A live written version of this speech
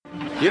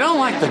You don't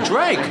like the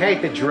Drake? I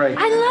hate the Drake.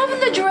 I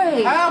love the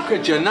Drake. How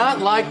could you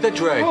not like the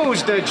Drake?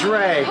 Who's the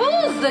Drake?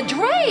 Who's the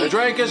Drake? The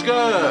Drake is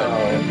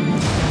good.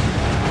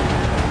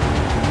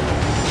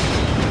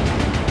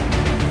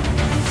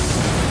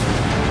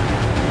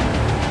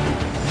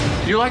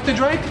 Do you like the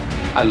Drake?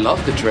 I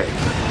love the Drake.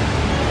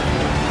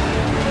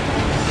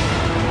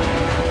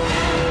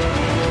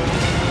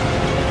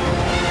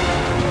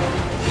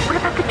 What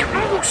about the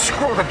Drake?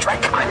 Screw the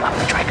Drake. I love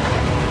the Drake.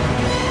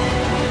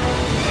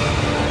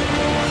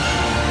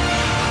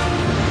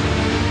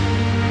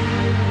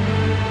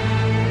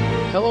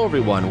 Hello,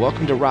 everyone.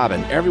 Welcome to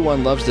Robin,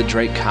 Everyone Loves the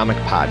Drake comic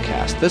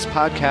podcast. This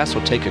podcast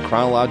will take a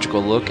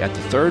chronological look at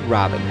the third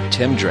Robin,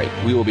 Tim Drake.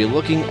 We will be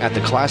looking at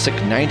the classic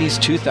 90s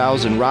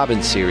 2000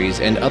 Robin series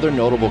and other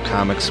notable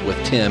comics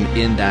with Tim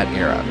in that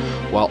era,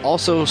 while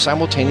also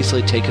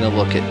simultaneously taking a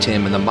look at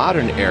Tim in the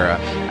modern era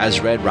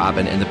as Red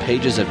Robin in the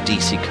pages of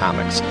DC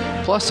Comics,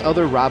 plus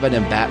other Robin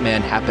and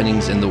Batman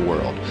happenings in the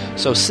world.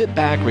 So sit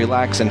back,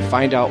 relax, and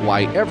find out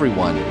why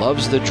everyone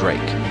loves the Drake.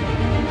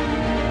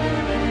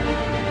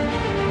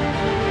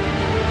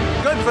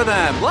 For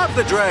them. Love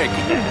the Drake.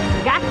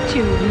 Got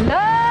to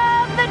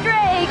love the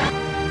Drake.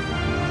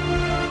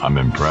 I'm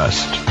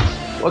impressed.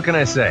 What can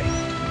I say?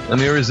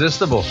 I'm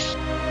irresistible.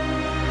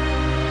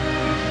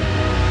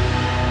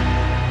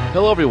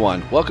 Hello,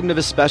 everyone. Welcome to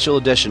this special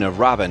edition of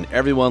Robin,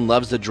 Everyone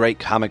Loves the Drake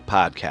comic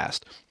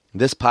podcast.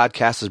 This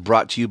podcast is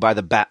brought to you by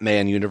the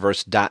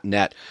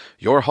BatmanUniverse.net,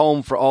 your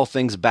home for all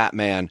things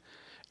Batman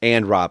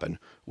and Robin.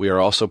 We are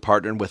also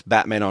partnered with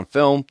Batman on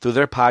Film through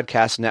their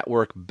podcast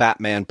network,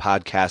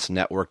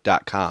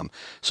 BatmanPodcastNetwork.com.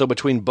 So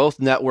between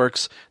both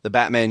networks, the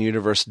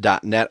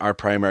BatmanUniverse.net, our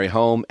primary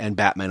home, and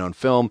Batman on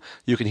Film,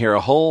 you can hear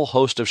a whole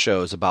host of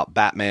shows about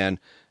Batman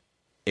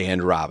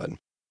and Robin.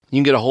 You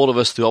can get a hold of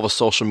us through all the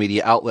social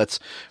media outlets.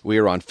 We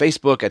are on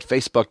Facebook at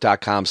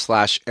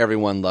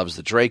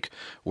facebook.com/everyonelovesthedrake.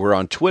 We're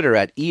on Twitter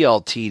at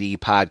ELTD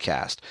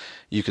Podcast.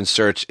 You can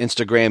search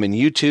Instagram and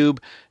YouTube.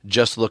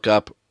 Just look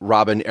up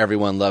Robin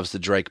Everyone Loves the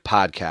Drake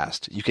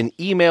Podcast. You can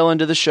email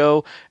into the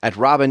show at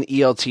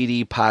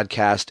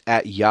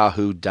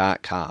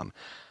robineltdpodcast@yahoo.com.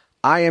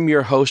 I am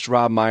your host,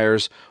 Rob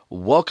Myers.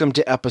 Welcome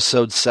to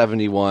episode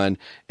 71,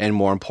 and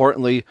more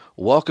importantly,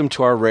 welcome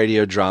to our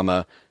radio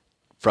drama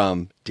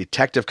from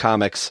Detective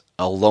Comics,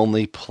 A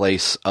Lonely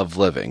Place of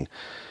Living.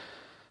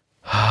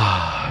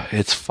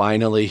 It's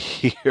finally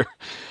here.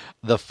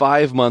 The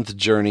 5-month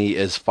journey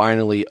is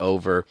finally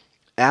over.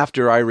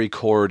 After I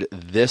record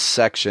this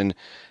section,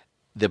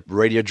 the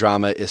radio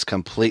drama is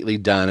completely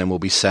done and will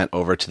be sent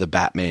over to the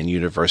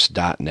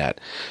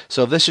BatmanUniverse.net.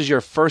 So if this is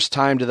your first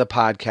time to the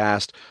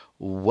podcast,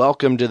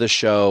 welcome to the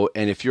show.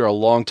 And if you're a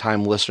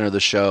longtime listener to the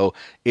show,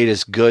 it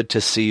is good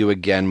to see you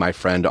again, my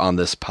friend, on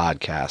this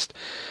podcast.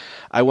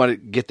 I want to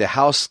get the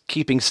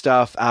housekeeping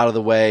stuff out of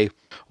the way.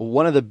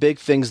 One of the big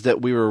things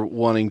that we were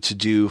wanting to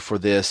do for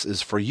this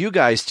is for you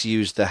guys to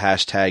use the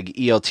hashtag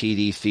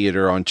ELTD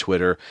Theater on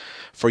Twitter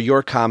for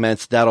your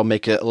comments. That'll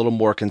make it a little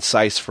more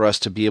concise for us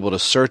to be able to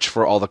search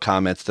for all the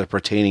comments that are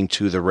pertaining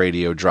to the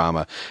radio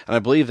drama. And I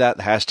believe that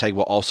the hashtag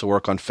will also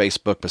work on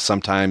Facebook, but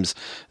sometimes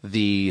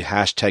the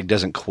hashtag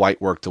doesn't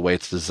quite work the way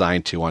it's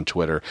designed to on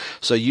Twitter.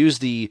 So use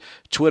the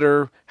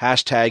Twitter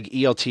hashtag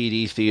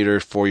ELTD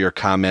Theater for your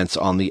comments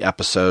on the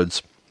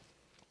episodes.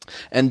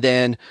 And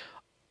then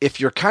if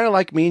you're kind of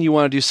like me and you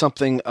want to do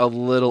something a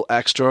little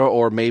extra,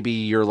 or maybe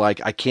you're like,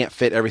 I can't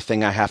fit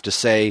everything I have to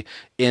say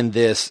in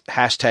this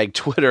hashtag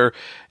Twitter,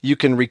 you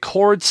can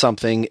record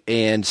something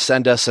and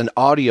send us an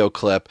audio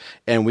clip,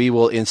 and we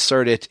will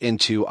insert it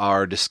into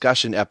our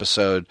discussion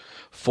episode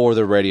for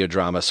the radio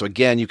drama. So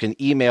again, you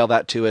can email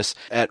that to us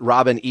at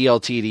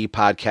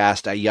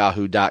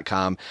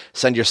robineltdpodcast@yahoo.com.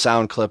 Send your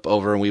sound clip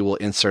over, and we will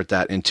insert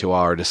that into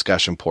our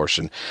discussion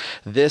portion.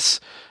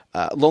 This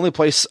Lonely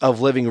Place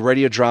of Living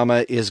radio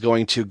drama is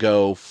going to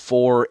go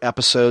 4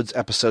 episodes,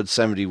 episodes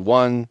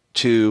 71,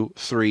 2,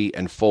 3,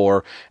 and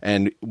 4,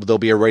 and there'll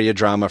be a radio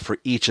drama for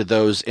each of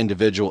those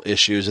individual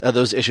issues.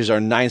 Those issues are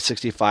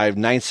 965,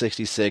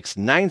 966,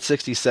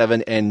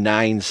 967, and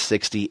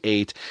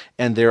 968,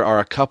 and there are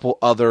a couple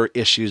other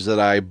issues that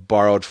I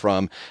borrowed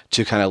from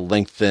to kind of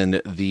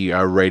lengthen the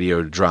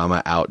radio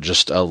drama out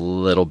just a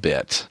little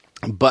bit.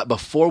 But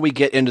before we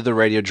get into the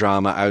radio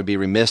drama, I would be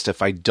remiss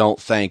if I don't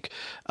thank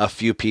a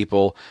few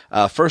people.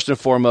 First and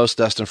foremost,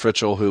 Dustin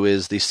Fritchell, who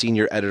is the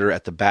senior editor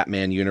at the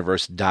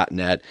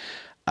BatmanUniverse.net.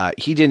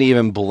 He didn't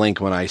even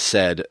blink when I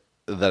said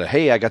that,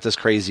 hey, I got this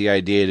crazy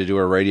idea to do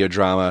a radio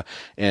drama,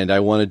 and I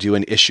want to do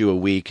an issue a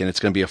week, and it's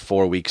going to be a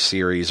 4-week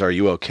series. Are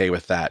you okay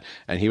with that?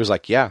 And he was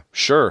like, yeah,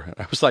 sure.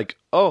 I was like,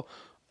 oh,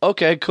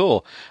 okay,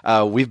 cool.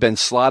 We've been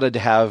slotted to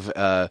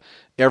have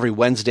every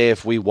Wednesday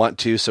if we want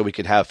to, so we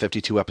could have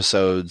 52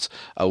 episodes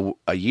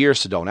a year,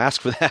 so don't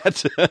ask for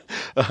that,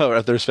 or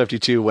if there's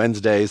 52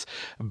 Wednesdays,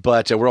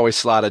 but we're always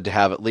slotted to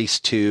have at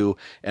least 2,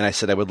 and I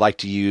said I would like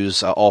to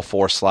use all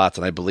 4 slots,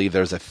 and I believe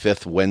there's a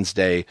 5th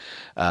Wednesday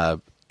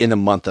in the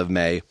month of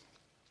May.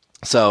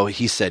 So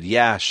he said,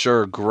 yeah,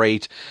 sure,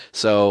 great.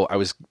 So I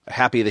was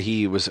happy that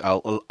he was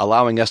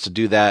allowing us to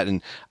do that,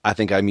 and I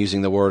think I'm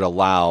using the word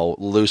allow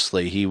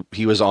loosely.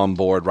 He was on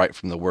board right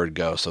from the word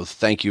go. So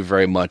thank you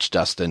very much,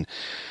 Dustin.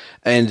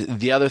 And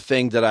the other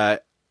thing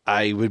that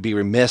I would be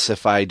remiss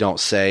if I don't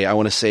say, I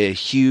want to say a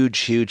huge,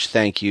 huge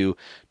thank you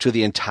to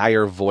the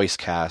entire voice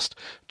cast.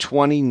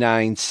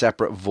 29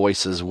 separate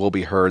voices will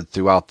be heard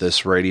throughout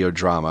this radio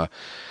drama.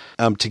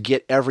 To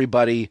get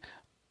everybody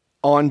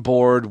on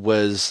board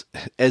was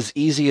as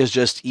easy as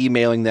just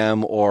emailing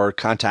them or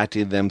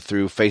contacting them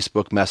through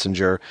Facebook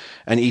Messenger,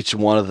 and each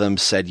one of them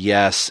said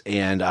yes,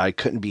 and I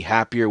couldn't be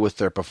happier with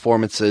their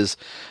performances.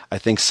 I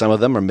think some of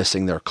them are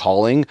missing their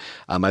calling.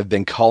 I've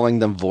been calling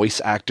them voice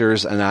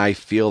actors, and I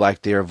feel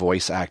like they're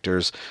voice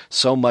actors,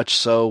 so much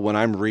so when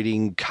I'm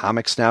reading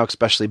comics now,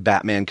 especially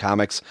Batman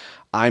comics,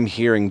 I'm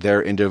hearing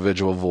their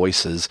individual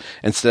voices.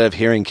 Instead of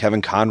hearing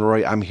Kevin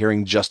Conroy, I'm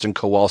hearing Justin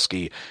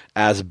Kowalski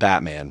as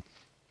Batman.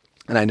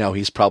 And I know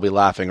he's probably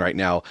laughing right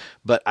now,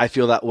 but I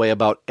feel that way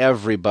about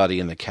everybody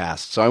in the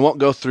cast. So I won't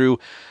go through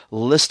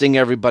listing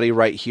everybody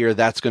right here.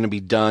 That's going to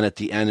be done at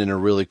the end in a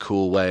really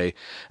cool way.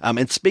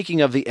 And speaking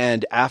of the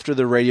end, after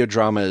the radio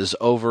drama is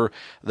over,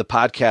 the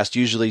podcast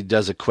usually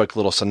does a quick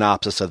little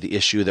synopsis of the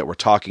issue that we're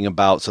talking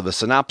about. So the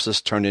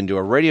synopsis turned into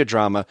a radio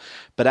drama,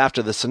 but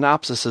after the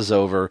synopsis is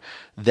over,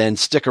 then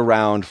stick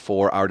around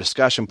for our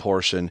discussion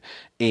portion.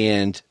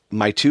 And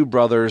my two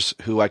brothers,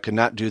 who I could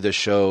not do this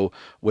show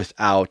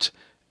without,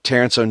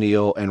 Terrence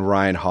O'Neill and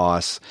Ryan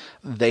Haas.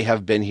 They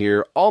have been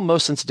here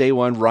almost since day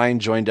one.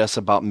 Ryan joined us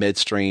about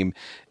midstream,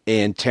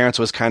 and Terrence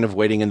was kind of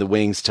waiting in the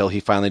wings till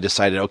he finally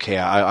decided, okay,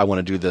 I want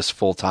to do this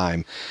full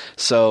time.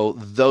 So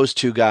those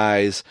two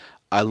guys,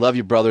 I love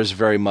you brothers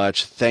very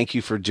much. Thank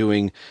you for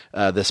doing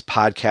this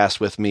podcast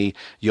with me.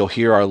 You'll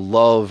hear our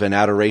love and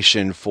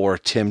adoration for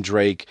Tim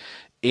Drake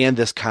and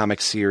this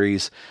comic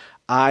series.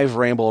 I've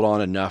rambled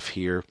on enough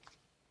here.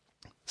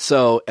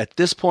 So at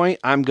this point,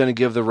 I'm going to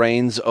give the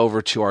reins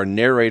over to our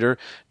narrator,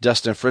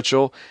 Dustin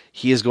Fritchell.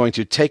 He is going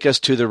to take us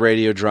to the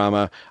radio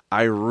drama.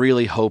 I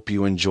really hope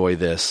you enjoy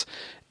this.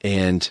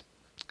 And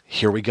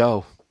here we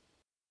go.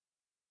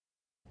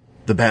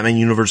 The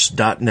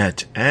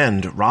BatmanUniverse.net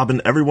and Robin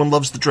Everyone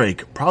Loves the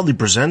Drake proudly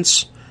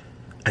presents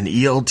an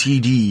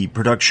ELTD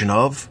production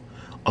of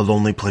A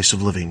Lonely Place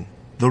of Living,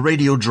 the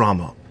radio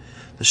drama.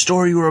 The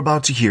story you are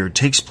about to hear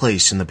takes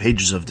place in the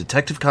pages of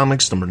Detective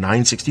Comics number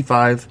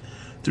 965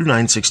 through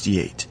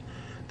 968.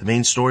 The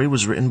main story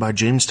was written by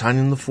James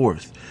Tynion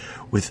IV,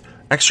 with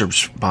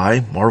excerpts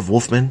by Marv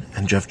Wolfman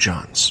and Jeff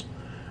Johns.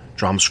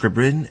 Drama script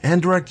written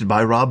and directed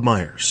by Rob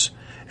Myers.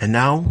 And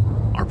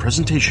now, our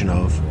presentation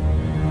of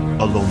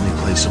A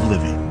Lonely Place of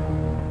Living.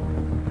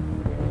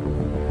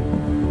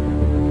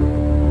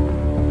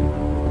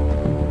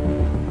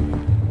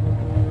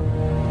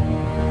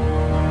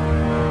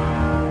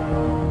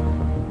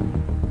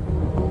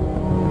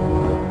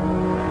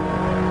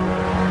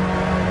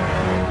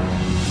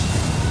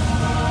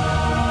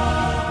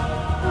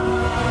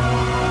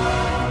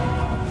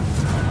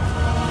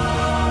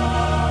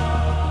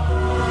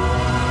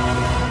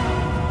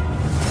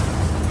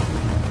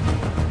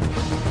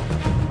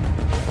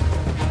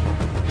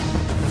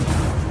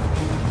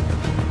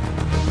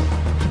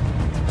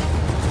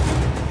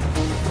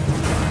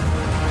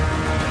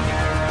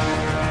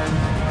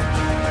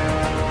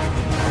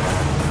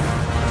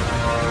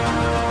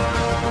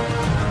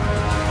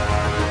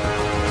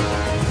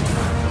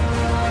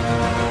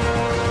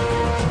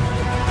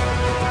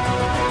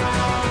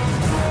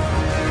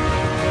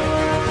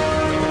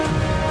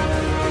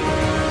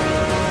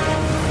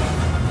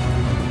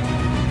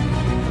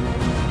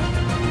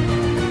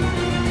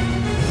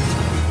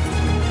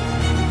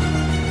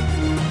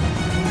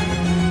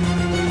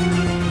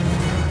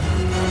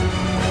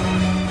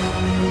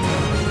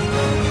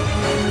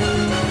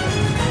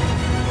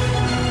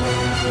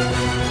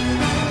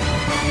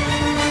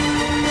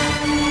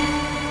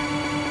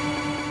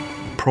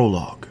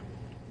 Prologue.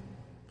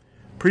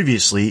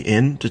 Previously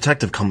in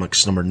Detective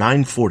Comics number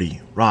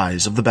 940,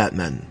 Rise of the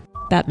Batmen.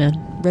 Batman.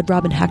 Red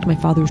Robin hacked my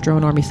father's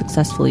drone army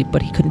successfully,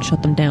 but he couldn't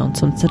shut them down,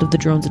 so instead of the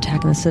drones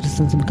attacking the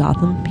citizens of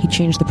Gotham, he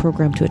changed the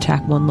program to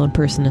attack one lone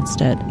person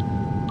instead.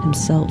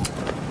 Himself.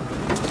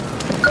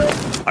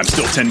 I'm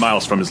still 10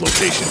 miles from his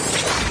location.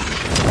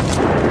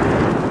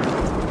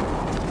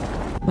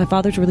 My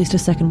father's released a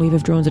second wave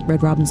of drones at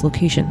Red Robin's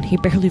location. He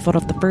barely fought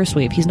off the first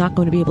wave. He's not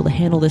going to be able to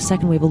handle this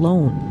second wave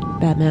alone.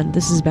 Batman,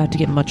 this is about to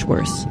get much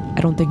worse.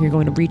 I don't think you're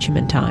going to reach him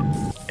in time.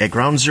 At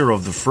ground zero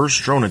of the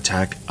first drone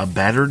attack, a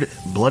battered,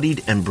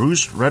 bloodied, and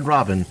bruised Red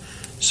Robin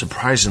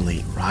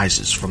surprisingly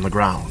rises from the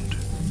ground.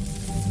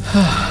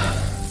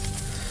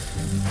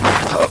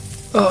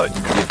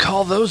 You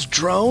call those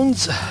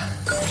drones?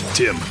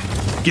 Tim,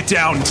 get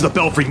down into the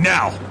belfry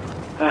now!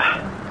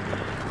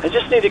 I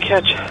just need to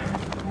catch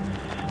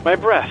my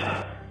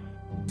breath.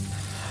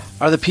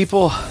 Are the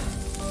people...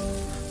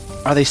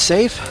 are they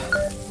safe?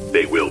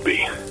 They will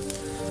be.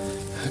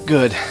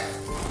 Good.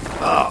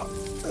 Oh,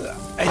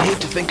 I'd hate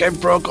to think I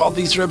broke all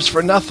these ribs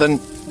for nothing.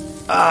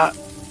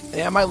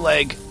 Yeah, my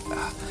leg.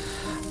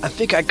 I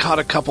think I caught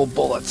a couple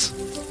bullets.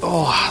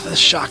 Oh, the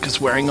shock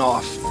is wearing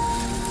off.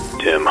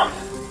 Tim.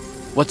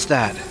 What's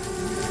that?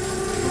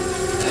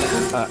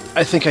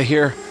 I think I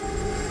hear...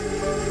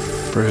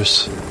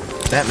 Bruce.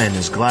 Batman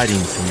is gliding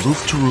from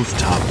roof to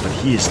rooftop, but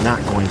he is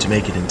not going to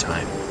make it in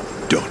time.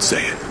 Don't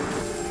say it.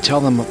 Tell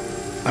them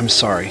I'm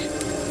sorry.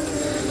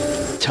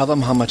 Tell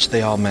them how much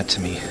they all meant to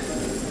me.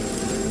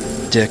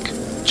 Dick,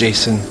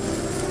 Jason,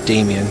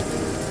 Damien,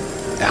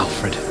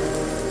 Alfred.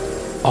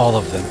 All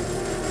of them.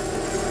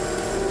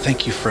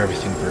 Thank you for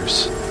everything,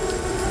 Bruce.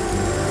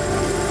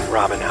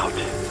 Robin out.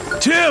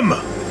 Tim!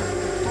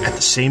 At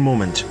the same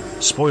moment,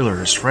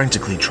 Spoiler is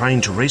frantically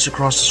trying to race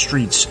across the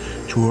streets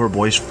to her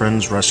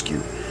boyfriend's rescue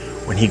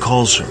when he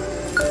calls her.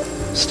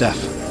 Steph.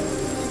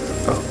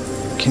 Oh,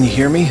 can you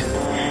hear me?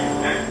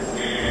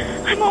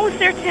 I'm almost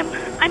there, Tim.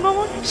 I'm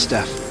almost...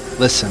 Steph,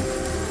 listen.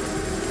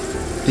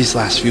 These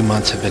last few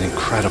months have been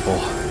incredible.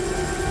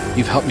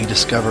 You've helped me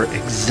discover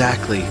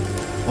exactly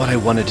what I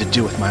wanted to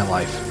do with my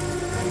life.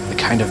 The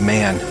kind of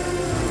man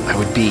I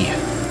would be.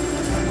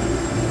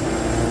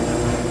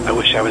 I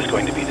wish I was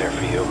going to be there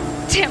for you.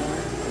 Tim,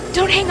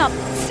 don't hang up.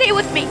 Stay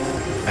with me.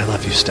 I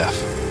love you, Steph.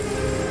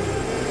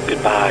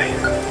 Goodbye.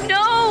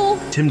 No!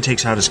 Tim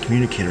takes out his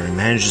communicator and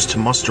manages to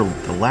muster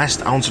the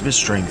last ounce of his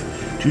strength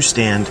to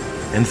stand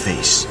and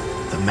face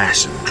the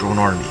massive drone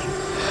army.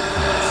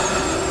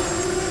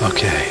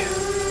 Okay.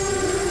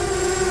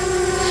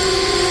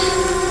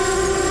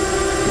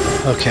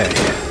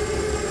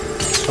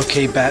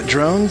 Okay, Bat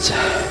drones.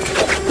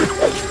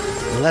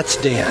 Let's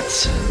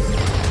dance.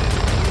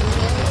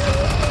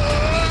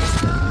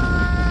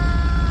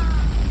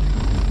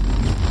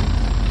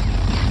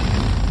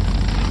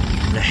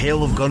 A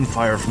hail of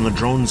gunfire from the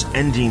drones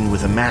ending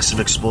with a massive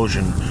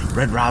explosion.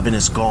 Red Robin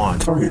is gone.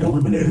 Target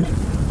eliminated.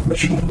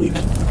 Mission complete.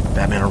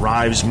 Batman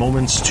arrives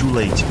moments too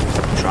late.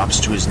 He drops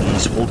to his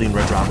knees holding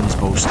Red Robin's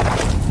bow staff.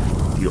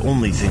 The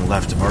only thing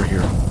left of our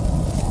hero.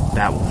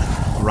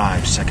 Batwoman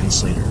arrives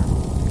seconds later.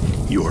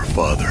 Your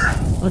father.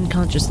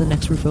 Unconscious the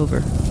next roof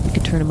over. We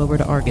could turn him over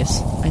to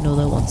Argus. I know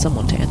they'll want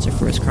someone to answer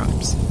for his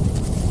crimes.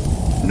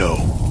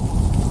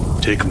 No.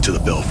 Take him to the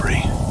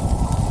Belfry.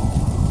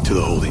 To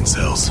the holding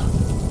cells.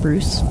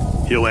 Bruce?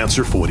 He'll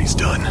answer for what he's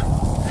done.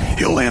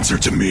 He'll answer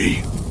to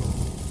me.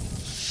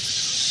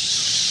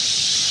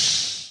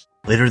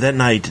 Later that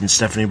night in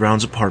Stephanie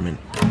Brown's apartment,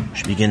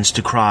 she begins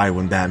to cry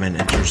when Batman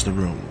enters the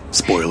room.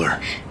 Spoiler.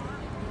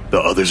 The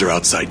others are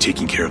outside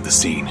taking care of the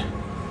scene.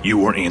 You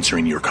weren't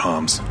answering your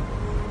comms.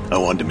 I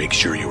wanted to make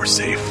sure you were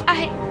safe.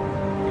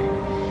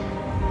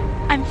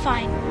 I'm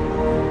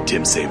fine.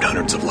 Tim saved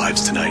hundreds of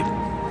lives tonight.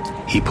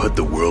 He put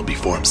the world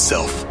before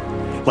himself.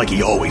 Like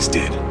he always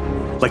did.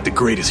 Like the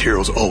greatest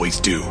heroes always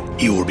do.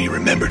 He will be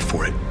remembered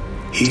for it.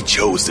 He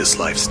chose this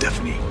life,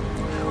 Stephanie.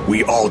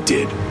 We all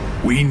did.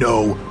 We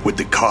know what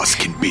the cost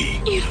can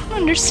be. You don't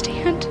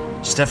understand.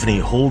 Stephanie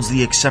holds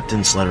the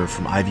acceptance letter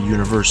from Ivy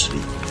University.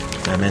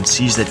 Batman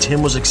sees that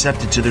Tim was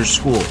accepted to their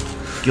school.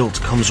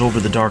 Guilt comes over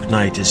the Dark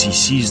Knight as he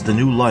sees the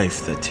new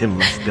life that Tim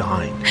left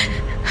behind.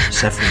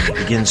 Stephanie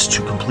begins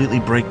to completely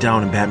break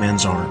down in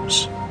Batman's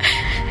arms.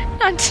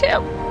 Not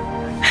Tim.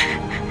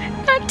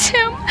 Not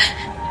Tim.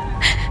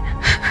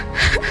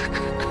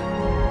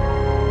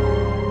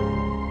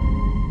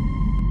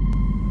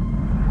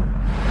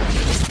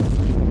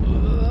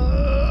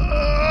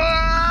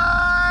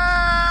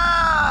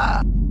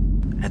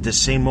 At the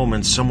same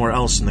moment, somewhere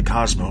else in the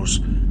cosmos,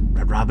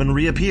 Red Robin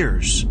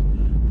reappears.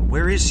 But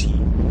where is he?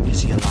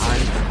 Is he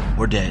alive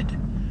or dead?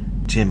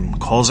 Tim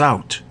calls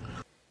out.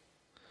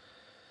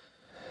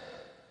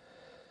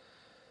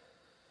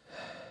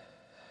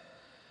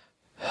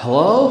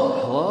 Hello?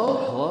 Hello?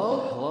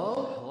 Hello?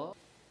 Hello? Hello?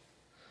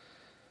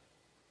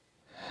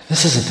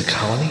 This isn't the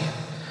colony.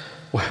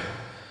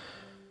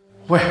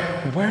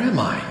 Where am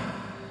I?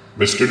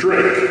 Mr.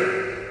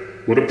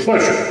 Drake, what a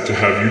pleasure to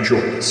have you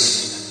join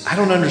us. I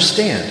don't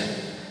understand.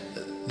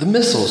 The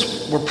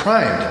missiles were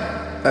primed.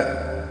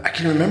 I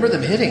can remember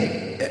them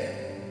hitting.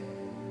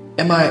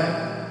 Am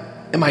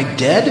I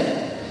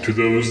dead? To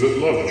those that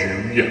loved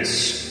you,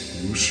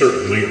 yes, you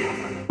certainly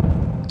are.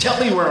 Tell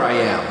me where I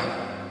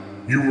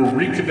am. You were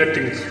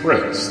reconnecting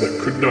threads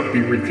that could not be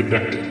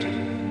reconnected.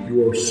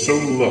 You are so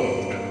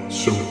loved,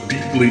 so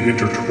deeply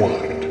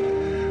intertwined.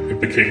 It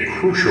became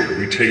crucial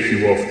we take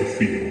you off the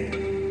field.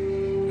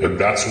 And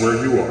that's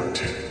where you are,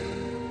 Tim.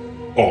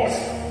 Off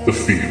the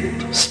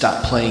field.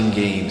 Stop playing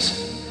games.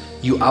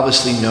 You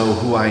obviously know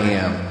who I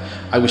am.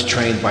 I was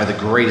trained by the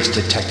greatest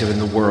detective in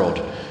the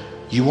world.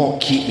 You won't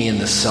keep me in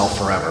this cell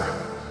forever.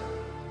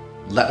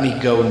 Let me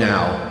go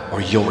now,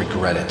 or you'll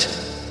regret it.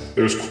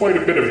 There's quite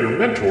a bit of your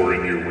mentor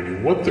in you when you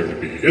want there to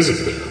be,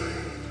 isn't there?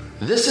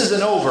 This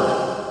isn't over.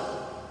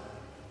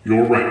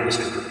 You're right,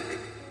 Mr. Drake.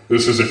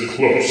 This isn't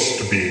close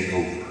to being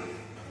over.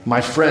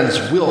 My friends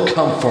will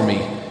come for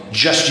me.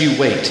 Just you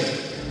wait.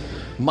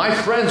 My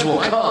friends will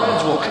come.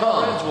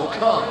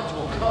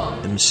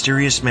 The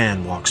mysterious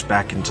man walks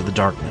back into the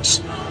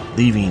darkness,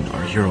 leaving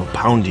our hero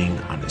pounding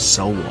on his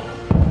cell wall.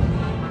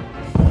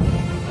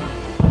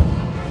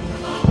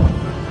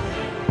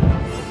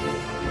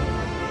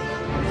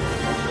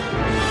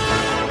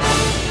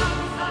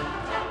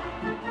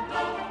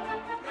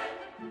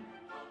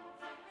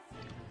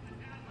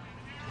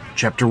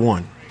 Chapter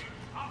 1.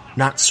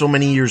 Not so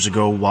many years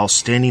ago, while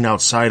standing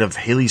outside of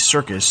Haley's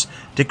Circus,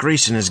 Dick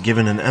Grayson is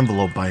given an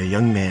envelope by a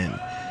young man.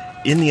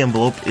 In the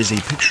envelope is a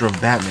picture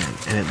of Batman,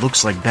 and it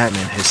looks like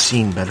Batman has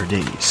seen better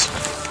days.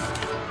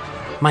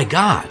 My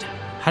God,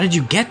 how did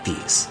you get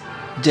these?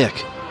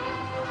 Dick,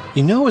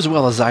 you know as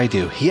well as I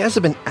do, he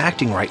hasn't been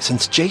acting right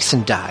since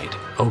Jason died.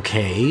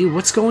 Okay,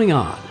 what's going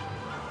on?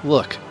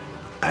 Look,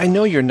 I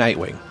know you're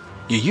Nightwing.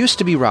 You used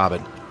to be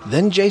Robin.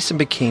 Then Jason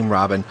became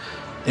Robin.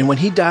 And when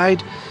he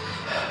died,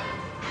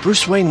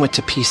 Bruce Wayne went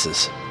to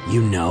pieces.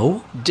 You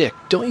know? Dick,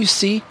 don't you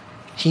see?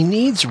 He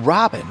needs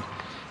Robin.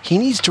 He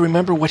needs to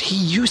remember what he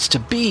used to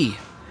be.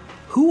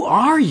 Who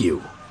are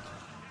you?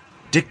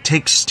 Dick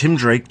takes Tim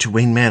Drake to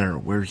Wayne Manor,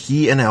 where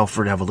he and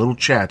Alfred have a little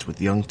chat with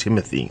young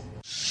Timothy.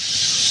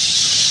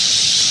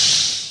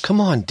 Come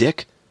on,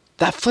 Dick.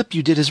 That flip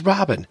you did is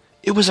Robin.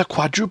 It was a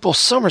quadruple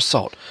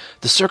somersault.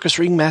 The circus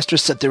ringmaster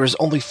said there was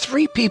only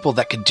 3 people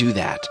that could do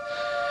that.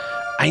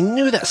 I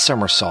knew that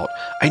somersault.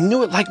 I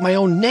knew it like my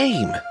own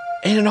name.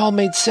 And it all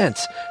made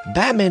sense.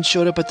 Batman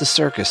showed up at the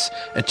circus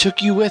and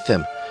took you with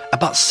him.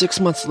 About 6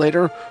 months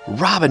later,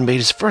 Robin made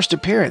his first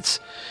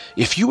appearance.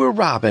 If you were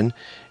Robin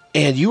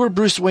and you were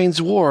Bruce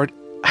Wayne's ward,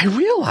 I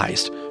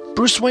realized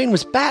Bruce Wayne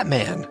was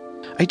Batman.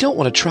 I don't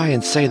want to try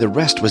and say the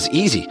rest was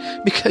easy,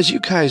 because you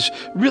guys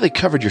really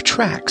covered your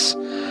tracks.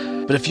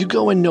 But if you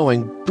go in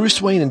knowing Bruce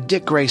Wayne and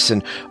Dick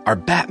Grayson are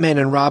Batman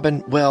and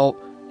Robin, well,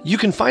 you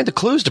can find the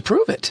clues to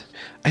prove it.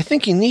 I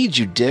think he needs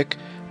you, Dick,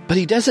 but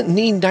he doesn't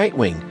need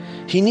Nightwing.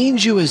 He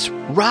needs you as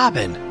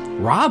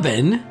Robin.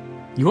 Robin?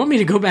 You want me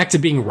to go back to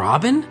being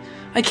Robin?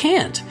 I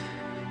can't.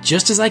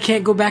 Just as I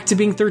can't go back to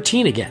being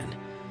 13 again.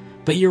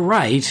 But you're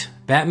right,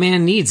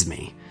 Batman needs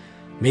me.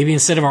 Maybe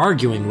instead of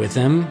arguing with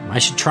him, I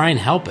should try and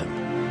help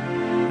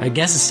him. I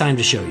guess it's time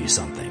to show you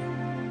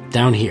something.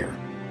 Down here.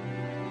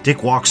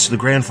 Dick walks to the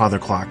grandfather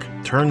clock,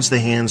 turns the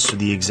hands to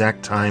the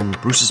exact time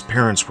Bruce's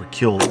parents were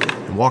killed,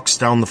 and walks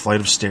down the flight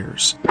of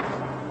stairs.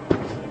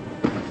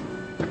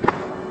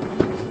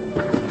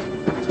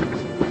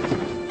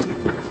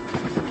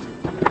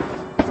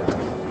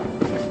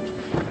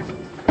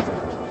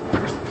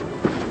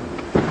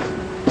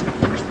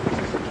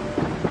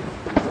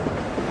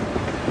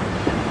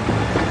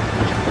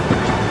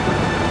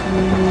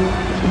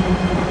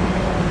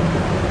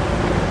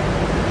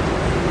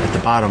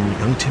 Bottom,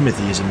 young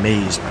Timothy is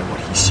amazed by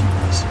what he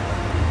sees.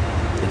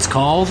 It's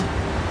called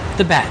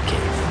the Batcave.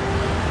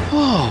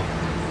 Oh,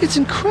 it's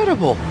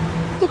incredible.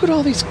 Look at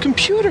all these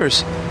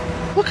computers.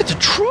 Look at the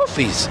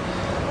trophies.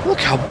 Look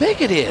how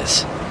big it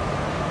is.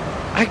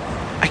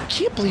 I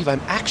can't believe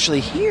I'm actually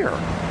here.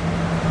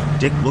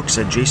 Dick looks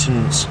at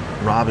Jason's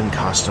Robin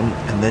costume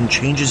and then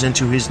changes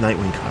into his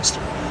Nightwing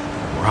costume.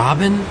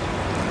 Robin?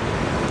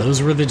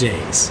 Those were the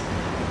days.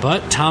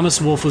 But Thomas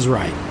Wolfe was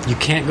right. You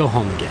can't go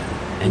home again.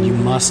 And you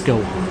must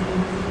go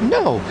on.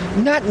 No,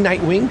 not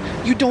Nightwing.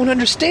 You don't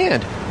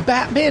understand.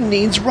 Batman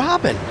needs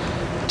Robin.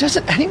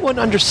 Doesn't anyone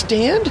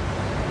understand?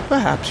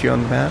 Perhaps,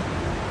 young man.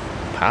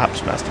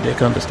 Perhaps Master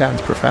Dick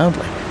understands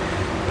profoundly.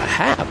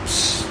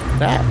 Perhaps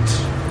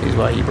that is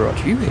why he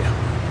brought you here.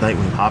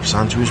 Nightwing hops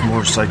onto his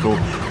motorcycle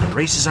and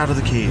races out of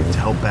the cave to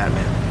help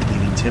Batman,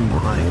 leaving Tim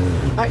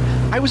behind.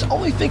 I was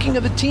only thinking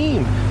of the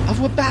team,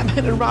 of what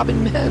Batman and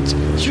Robin meant.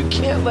 You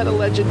can't let a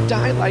legend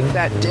die like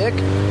that, Dick.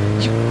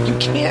 You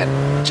can't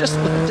just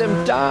let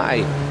them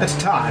die. At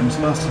times,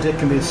 Master Dick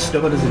can be as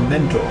stubborn as his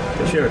mentor.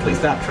 They share at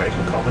least that trait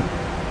in common.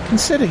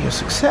 Consider your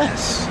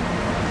success.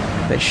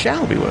 They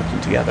shall be working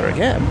together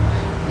again.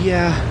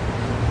 Yeah,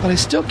 but I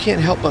still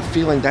can't help but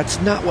feeling that's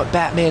not what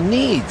Batman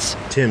needs.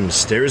 Tim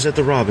stares at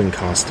the Robin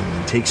costume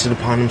and takes it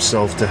upon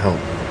himself to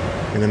help.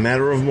 In a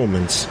matter of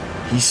moments,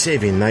 he's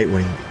saving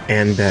Nightwing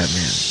and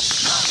Batman.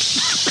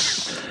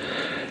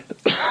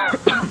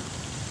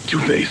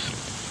 Two-Face.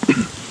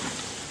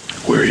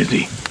 Where is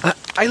he?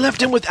 I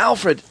left him with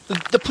Alfred.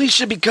 The police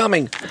should be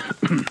coming.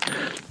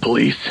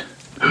 Police?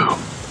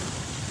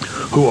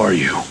 Who are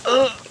you?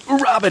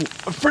 Robin.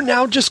 For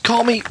now, just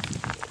call me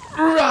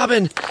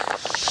Robin.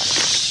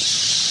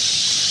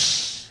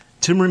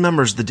 Tim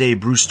remembers the day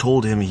Bruce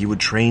told him he would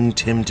train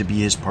Tim to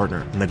be his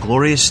partner, and the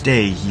glorious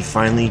day he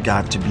finally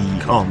got to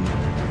become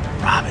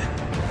Robin.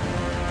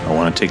 I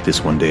want to take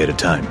this one day at a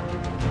time,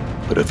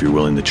 but if you're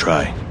willing to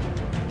try,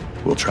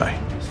 we'll try.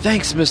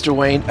 Thanks, Mr.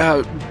 Wayne.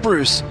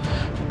 Bruce,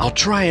 I'll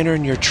try and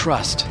earn your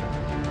trust.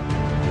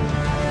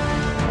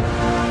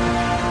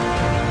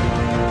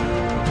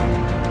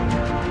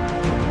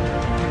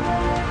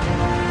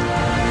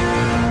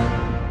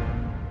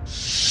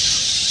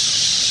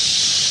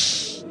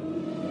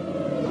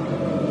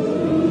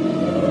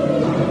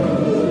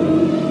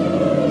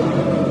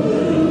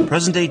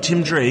 Present-day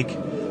Tim Drake,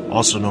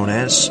 also known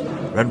as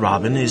Red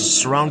Robin, is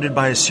surrounded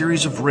by a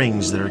series of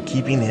rings that are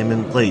keeping him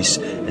in place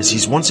as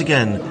he's once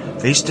again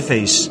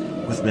face-to-face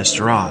with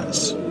Mr.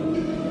 Oz.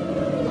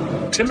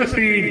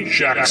 Timothy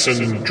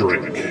Jackson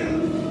Drake.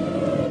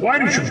 Why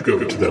did you go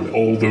to them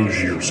all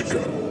those years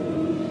ago?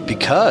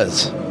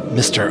 Because,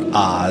 Mr.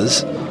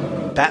 Oz,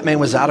 Batman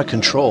was out of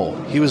control.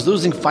 He was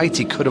losing fights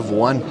he could have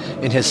won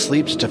in his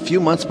sleep just a few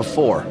months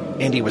before,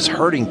 and he was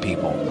hurting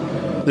people.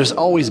 There's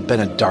always been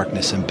a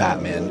darkness in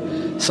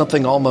Batman,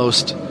 something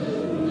almost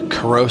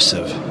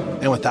corrosive.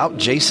 And without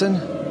Jason,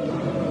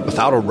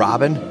 without a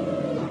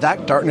Robin,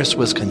 that darkness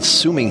was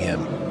consuming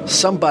him.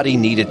 Somebody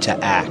needed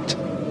to act.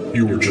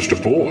 You were just a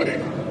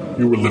boy.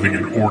 You were living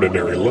an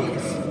ordinary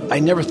life. I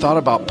never thought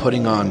about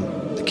putting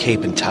on the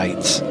cape and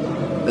tights.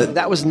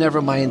 That was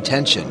never my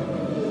intention.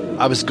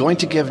 I was going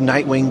to give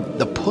Nightwing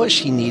the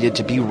push he needed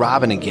to be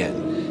Robin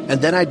again,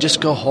 and then I'd just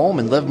go home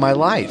and live my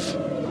life.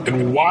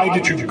 And why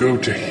did you go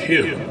to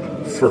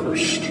him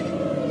first?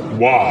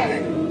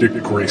 Why Dick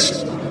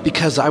Grayson?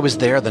 Because I was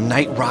there the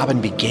night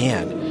Robin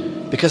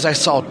began. Because I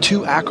saw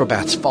 2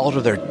 acrobats fall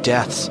to their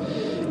deaths.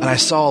 And I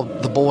saw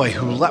the boy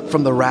who leapt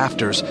from the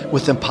rafters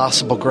with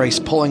impossible grace,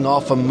 pulling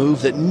off a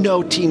move that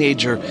no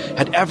teenager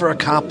had ever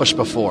accomplished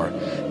before,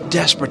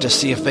 desperate to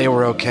see if they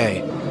were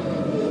okay.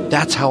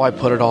 That's how I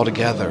put it all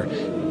together.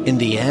 In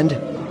the end,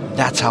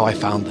 that's how I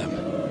found them.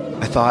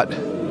 I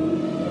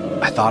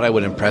thought I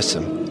would impress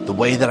him. The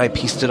way that I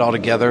pieced it all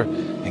together,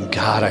 and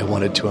God, I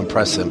wanted to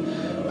impress him.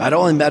 I'd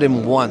only met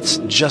him once,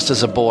 just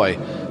as a boy.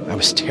 I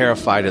was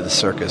terrified of the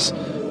circus,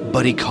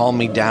 but he calmed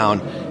me down,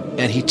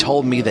 and he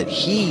told me that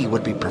he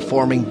would be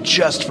performing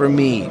just for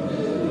me.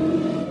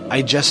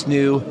 I just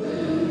knew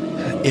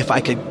if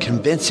I could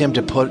convince him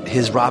to put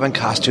his Robin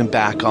costume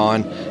back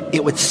on,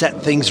 it would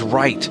set things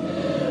right.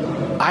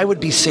 I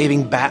would be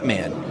saving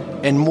Batman,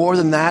 and more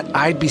than that,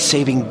 I'd be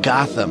saving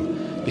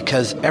Gotham,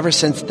 because ever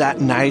since that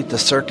night at the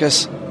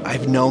circus,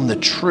 I've known the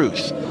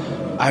truth.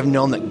 I've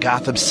known that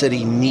Gotham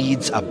City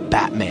needs a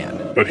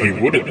Batman. But he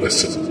wouldn't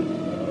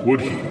listen,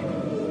 would he?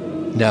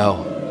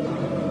 No.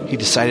 He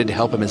decided to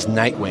help him as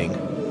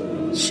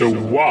Nightwing. So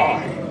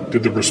why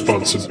did the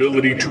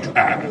responsibility to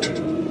act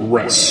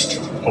rest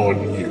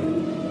on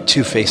you?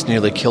 Two-Face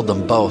nearly killed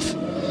them both.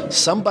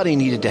 Somebody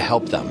needed to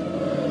help them.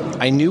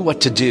 I knew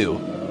what to do.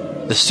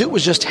 The suit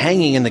was just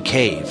hanging in the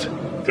cave.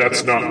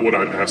 That's not what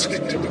I'm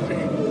asking, Timothy.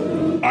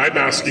 I'm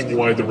asking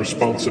why the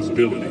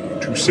responsibility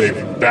to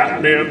save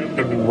Batman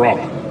and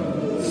Robin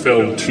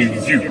fell to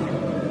you,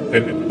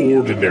 an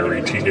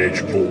ordinary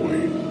teenage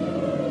boy.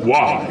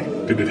 Why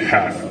did it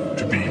have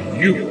to be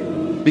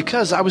you?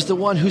 Because I was the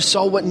one who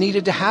saw what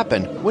needed to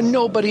happen when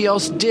nobody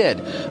else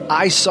did.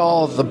 I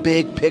saw the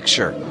big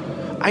picture.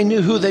 I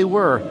knew who they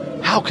were.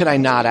 How could I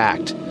not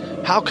act?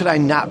 How could I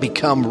not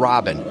become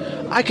Robin?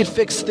 I could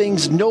fix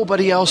things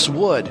nobody else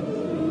would.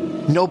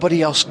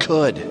 Nobody else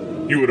could.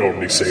 You would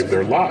only save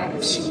their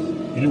lives.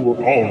 You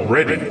were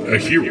already a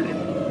hero.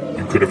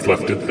 You could have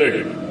left it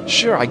there.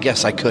 Sure, I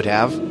guess I could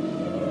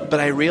have. But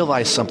I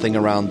realized something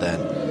around then.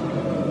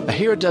 A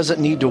hero doesn't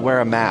need to wear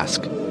a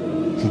mask.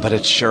 But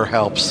it sure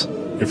helps.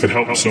 If it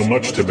helps so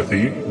much,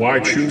 Timothy, why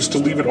choose to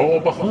leave it all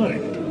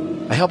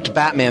behind? I helped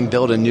Batman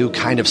build a new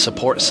kind of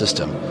support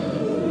system.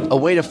 A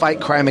way to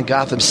fight crime in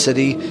Gotham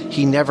City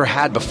he never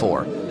had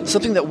before.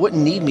 Something that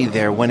wouldn't need me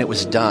there when it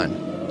was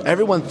done.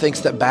 Everyone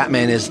thinks that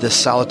Batman is this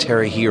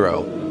solitary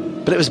hero.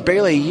 But it was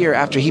barely a year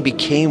after he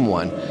became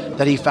one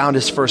that he found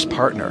his first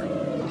partner.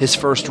 His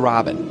first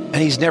Robin. And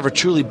he's never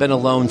truly been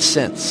alone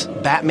since.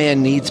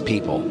 Batman needs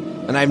people.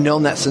 And I've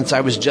known that since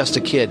I was just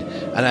a kid,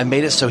 and I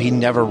made it so he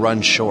never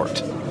runs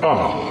short.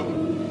 Ah,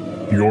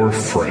 your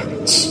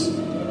friends.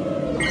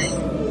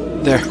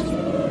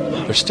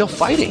 They're still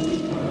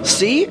fighting.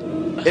 See?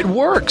 It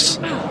works.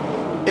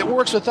 It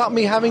works without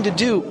me having to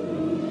do...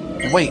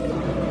 Wait.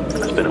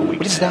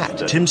 What is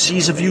that? Tim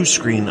sees a view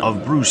screen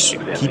of Bruce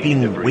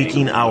keeping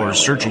waking hours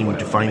searching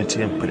to find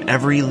Tim, but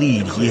every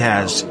lead he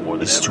has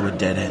is to a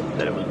dead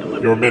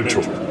end. Your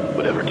mentor.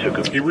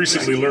 He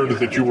recently learned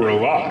that you were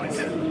alive,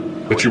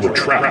 that you were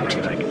trapped.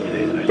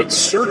 But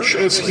search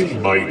as he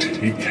might,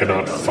 he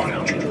cannot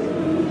find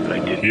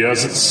you. He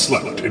hasn't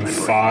slept in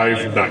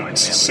 5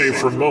 nights, save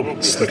for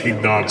moments that he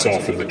nods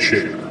off in the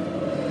chair.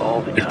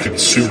 It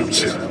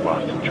consumes him.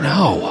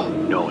 No.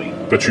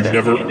 But you've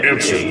never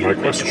answered my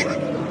question.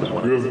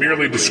 You have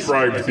merely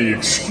described the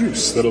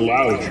excuse that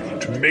allowed you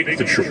to make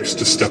the choice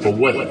to step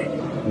away.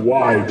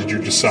 Why did you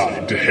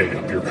decide to hang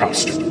up your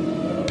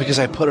costume? Because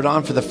I put it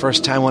on for the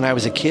first time when I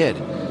was a kid.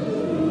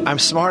 I'm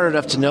smart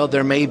enough to know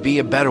there may be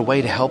a better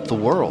way to help the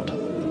world.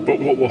 But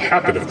what will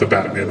happen if the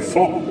Batman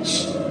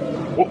falls?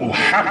 What will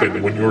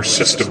happen when your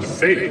system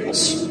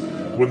fails?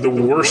 When the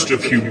worst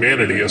of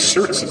humanity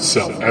asserts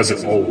itself, as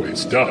it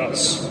always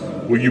does?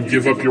 Will you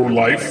give up your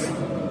life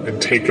and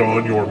take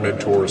on your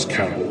mentor's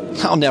cowl?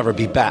 I'll never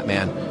be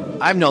Batman.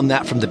 I've known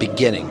that from the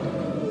beginning.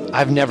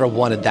 I've never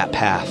wanted that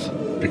path.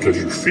 Because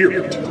you fear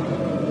it.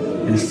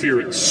 You fear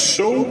it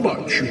so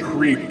much you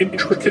create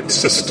intricate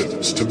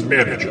systems to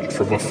manage it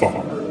from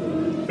afar.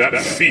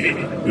 That fear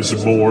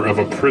is more of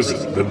a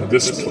prison than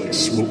this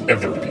place will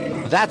ever be.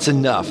 That's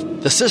enough.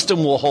 The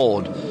system will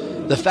hold.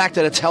 The fact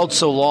that it's held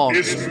so long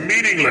is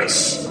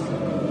meaningless.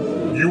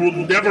 You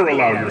will never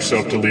allow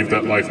yourself to leave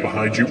that life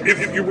behind you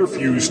if you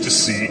refuse to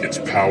see its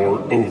power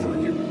over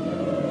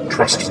you.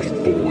 Trust me,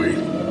 boy.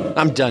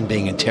 I'm done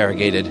being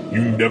interrogated.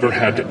 You never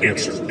had to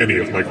answer any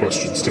of my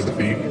questions,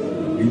 Timothy.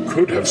 You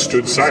could have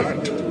stood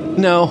silent.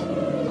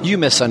 No, you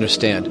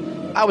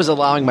misunderstand. I was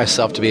allowing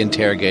myself to be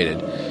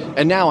interrogated,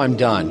 and now I'm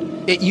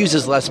done. It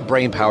uses less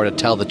brain power to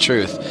tell the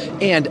truth,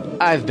 and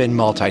I've been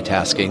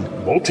multitasking.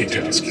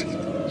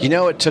 Multitasking? You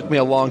know, it took me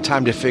a long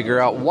time to figure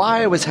out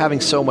why I was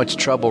having so much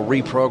trouble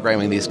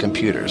reprogramming these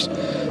computers,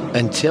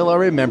 until I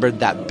remembered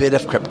that bit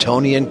of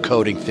Kryptonian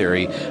coding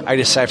theory I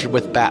deciphered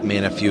with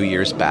Batman a few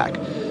years back.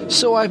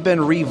 So I've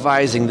been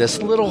revising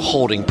this little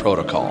holding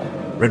protocol.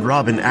 Red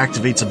Robin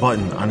activates a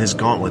button on his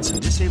gauntlets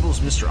and disables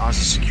Mr.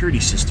 Oz's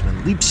security system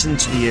and leaps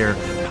into the air,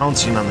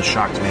 pouncing on the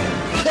shocked man.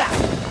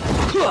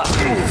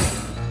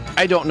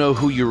 I don't know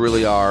who you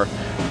really are.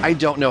 I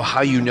don't know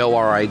how you know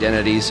our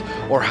identities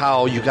or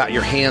how you got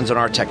your hands on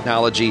our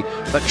technology,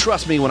 but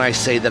trust me when I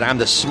say that I'm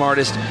the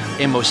smartest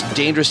and most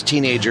dangerous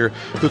teenager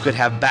who could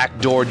have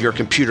backdoored your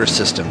computer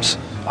systems.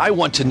 I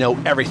want to know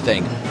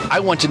everything. I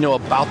want to know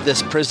about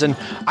this prison.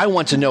 I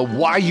want to know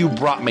why you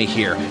brought me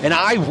here, and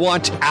I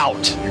want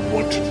out. You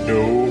want to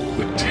know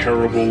the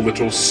terrible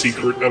little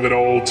secret of it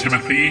all,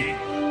 Timothy?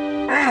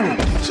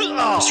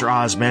 Mr.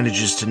 Oz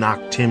manages to knock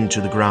Tim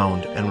to the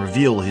ground and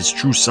reveal his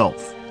true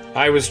self.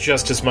 I was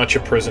just as much a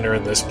prisoner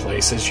in this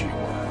place as you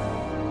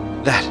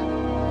were.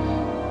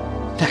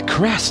 That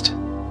crest.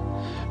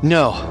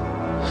 No.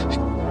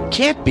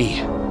 Can't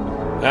be.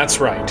 That's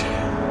right.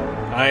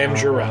 I am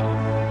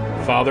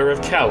Jor-El, father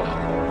of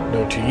Kal-El,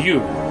 known to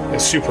you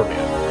as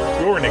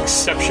Superman. You're an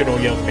exceptional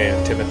young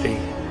man, Timothy,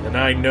 and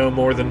I know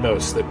more than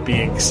most that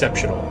being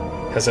exceptional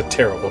has a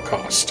terrible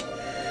cost.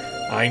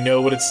 I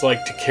know what it's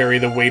like to carry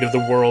the weight of the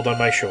world on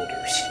my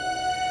shoulders.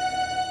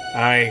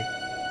 I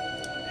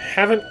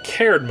haven't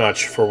cared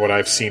much for what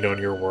I've seen on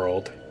your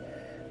world,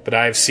 but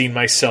I have seen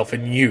myself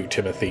in you,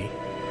 Timothy.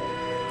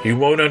 You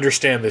won't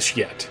understand this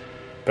yet,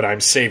 but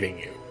I'm saving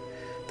you.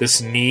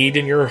 This need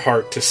in your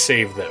heart to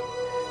save them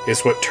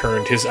is what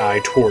turned his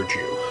eye toward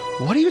you.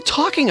 What are you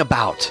talking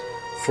about?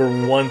 For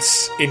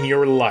once in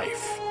your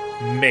life,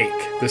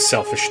 make the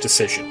selfish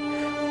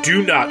decision.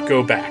 Do not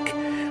go back.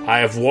 I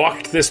have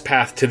walked this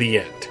path to the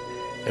end,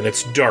 and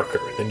it's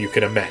darker than you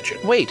can imagine.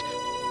 Wait,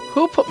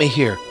 who put me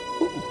here?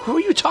 Who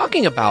are you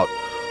talking about?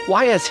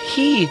 Why has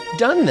he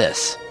done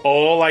this?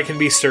 All I can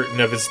be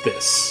certain of is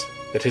this,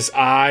 that his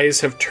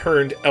eyes have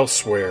turned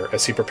elsewhere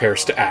as he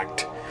prepares to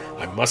act.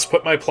 I must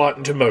put my plot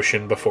into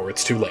motion before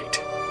it's too late.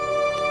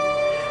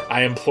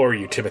 I implore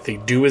you, Timothy,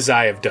 do as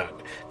I have done.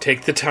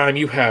 Take the time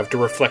you have to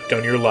reflect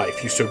on your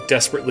life you so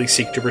desperately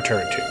seek to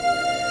return to.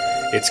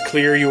 It's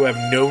clear you have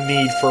no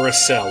need for a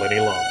cell any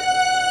longer.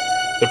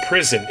 The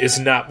prison is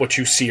not what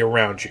you see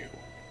around you.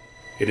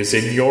 It is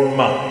in your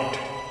mind.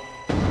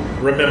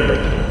 Remember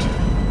that.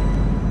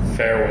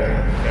 Farewell.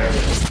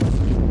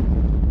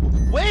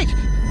 Wait!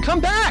 Come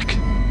back!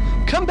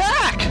 Come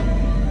back!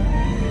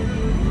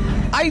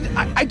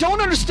 I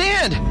don't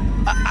understand!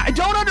 I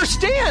don't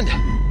understand!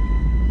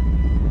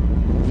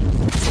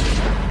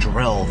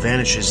 Jor-El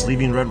vanishes,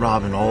 leaving Red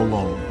Robin all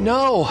alone.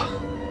 No!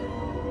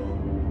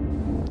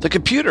 The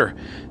computer!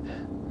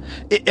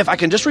 If I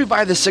can just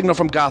revive the signal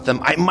from Gotham,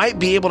 I might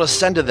be able to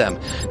send to them.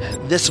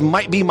 This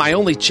might be my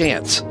only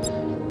chance.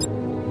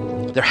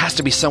 There has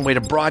to be some way to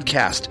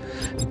broadcast.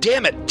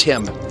 Damn it,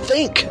 Tim.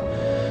 Think!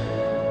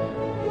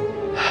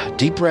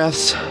 Deep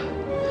breaths.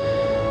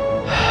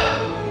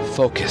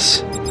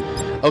 Focus.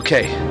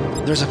 Okay,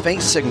 there's a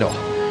faint signal.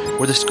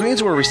 Where the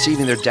screens were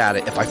receiving their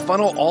data, if I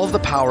funnel all of the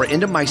power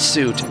into my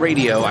suit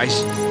radio,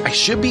 I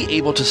should be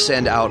able to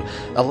send out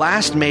a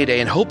last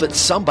mayday and hope that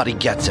somebody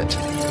gets it.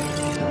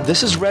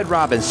 This is Red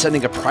Robin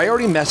sending a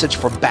priority message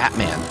for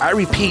Batman. I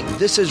repeat,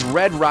 this is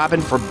Red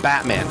Robin for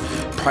Batman.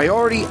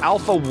 Priority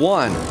Alpha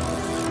 1.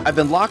 I've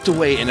been locked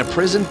away in a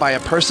prison by a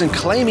person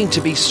claiming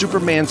to be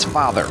Superman's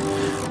father.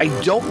 I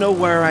don't know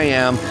where I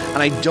am,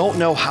 and I don't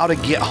know how to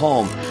get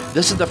home.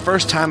 This is the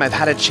first time I've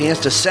had a chance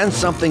to send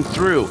something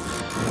through,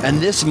 and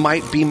this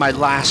might be my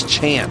last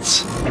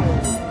chance.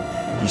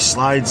 He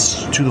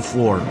slides to the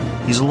floor.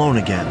 He's alone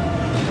again,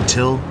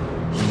 until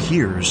he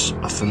hears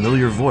a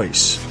familiar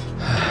voice.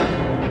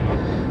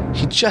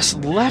 He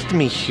just left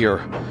me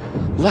here.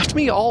 Left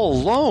me all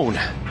alone.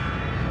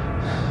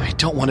 I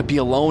don't want to be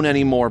alone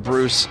anymore,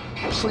 Bruce.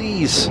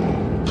 Please,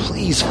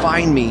 please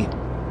find me.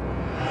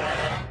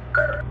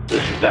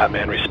 This is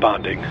Batman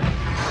responding.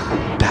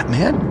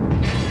 Batman?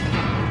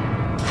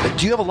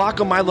 Do you have a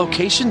lock on my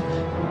location?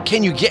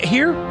 Can you get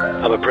here?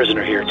 I'm a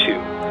prisoner here, too.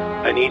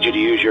 I need you to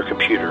use your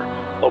computer.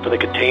 Open the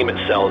containment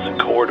cells in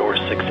Corridor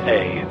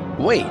 6A.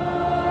 Wait,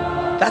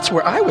 that's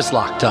where I was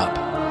locked up.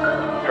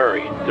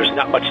 Hurry, there's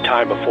not much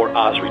time before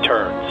Oz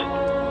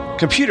returns.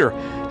 Computer,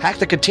 hack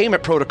the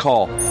containment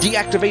protocol.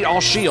 Deactivate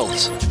all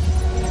shields.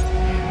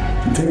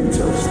 Containment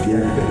cells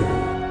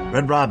deactivated.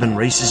 Red Robin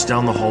races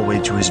down the hallway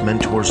to his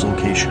mentor's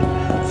location.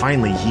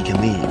 Finally, he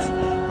can leave.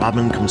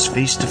 Robin comes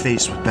face to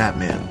face with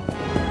Batman.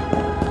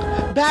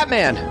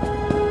 Batman!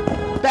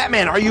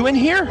 Batman, are you in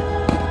here?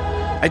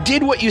 I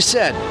did what you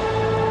said.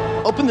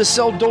 Open the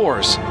cell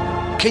doors.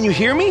 Can you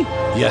hear me?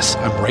 Yes,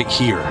 I'm right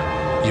here.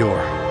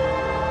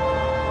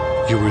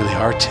 You really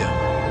are, Tim.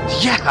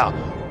 Yeah!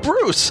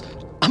 Bruce!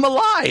 I'm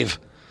alive!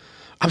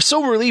 I'm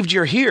so relieved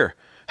you're here.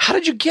 How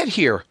did you get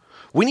here?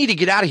 We need to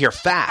get out of here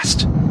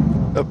fast.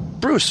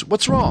 Bruce,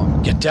 what's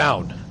wrong? Get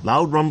down.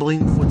 Loud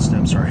rumbling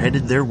footsteps are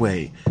headed their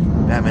way.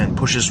 Batman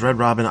pushes Red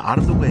Robin out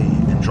of the way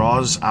and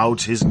draws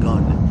out his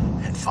gun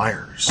and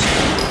fires.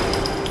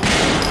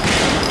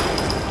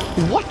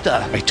 What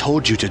the? I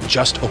told you to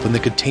just open the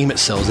containment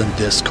cells in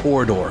this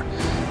corridor,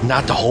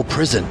 not the whole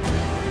prison.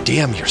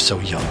 Damn, you're so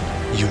young.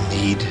 You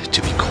need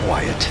to be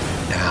quiet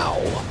now.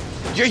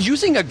 You're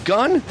using a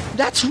gun?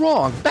 That's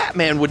wrong.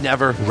 Batman would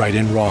never. Right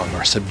and wrong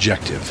are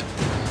subjective.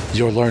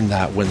 You'll learn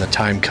that when the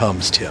time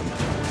comes, Tim.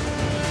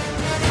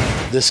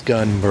 This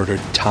gun murdered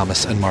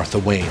Thomas and Martha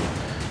Wayne.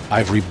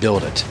 I've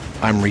rebuilt it.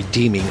 I'm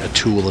redeeming a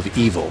tool of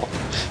evil.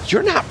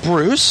 You're not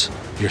Bruce.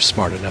 You're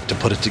smart enough to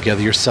put it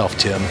together yourself,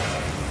 Tim.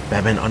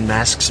 Batman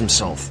unmasks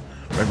himself.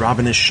 Red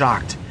Robin is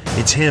shocked.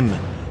 It's him,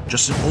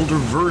 just an older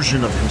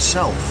version of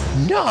himself.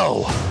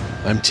 No!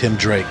 I'm Tim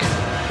Drake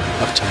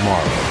of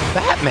tomorrow.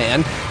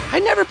 Batman? I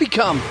never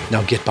become...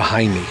 Now get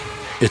behind me.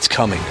 It's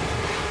coming.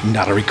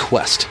 Not a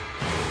request.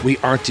 We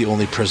aren't the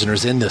only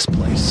prisoners in this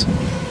place.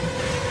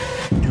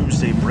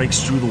 Doomsday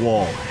breaks through the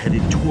wall,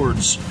 headed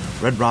towards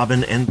Red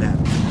Robin and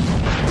Batman.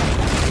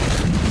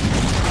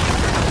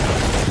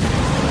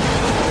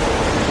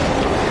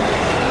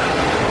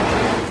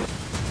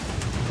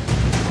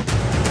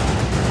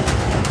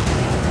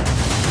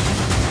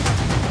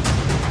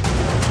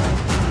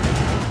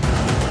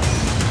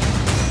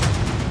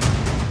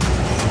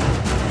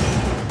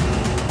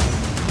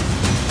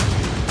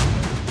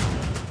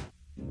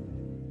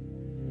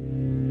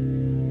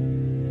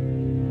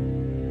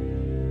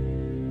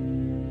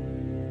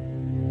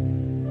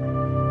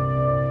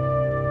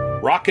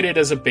 Rocketed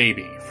as a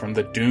baby from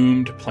the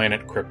doomed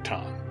planet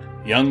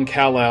Krypton, young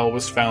Kal-El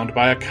was found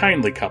by a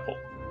kindly couple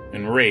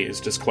and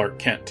raised as Clark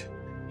Kent.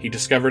 He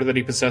discovered that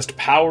he possessed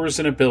powers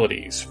and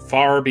abilities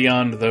far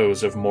beyond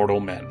those of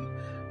mortal men,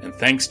 and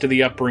thanks to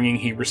the upbringing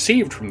he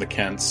received from the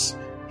Kents,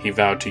 he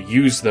vowed to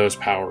use those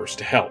powers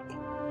to help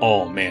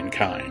all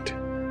mankind.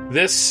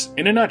 This,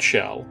 in a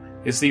nutshell,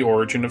 is the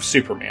origin of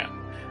Superman,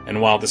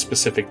 and while the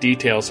specific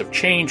details have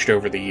changed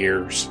over the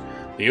years,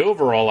 the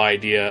overall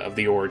idea of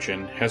the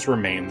origin has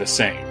remained the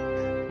same.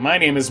 My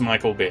name is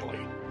Michael Bailey,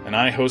 and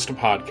I host a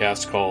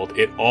podcast called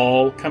It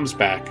All Comes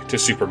Back to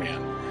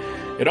Superman.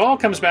 It All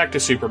Comes Back to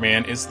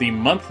Superman is the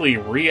monthly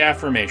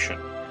reaffirmation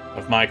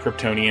of my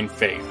Kryptonian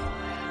faith,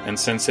 and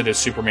since it is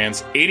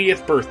Superman's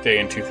 80th birthday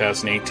in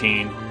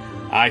 2018,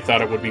 I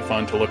thought it would be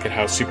fun to look at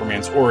how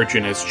Superman's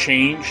origin has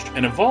changed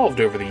and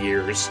evolved over the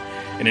years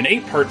in an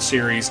 8-part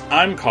series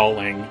I'm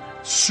calling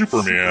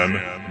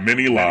Superman,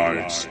 Many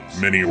Lives,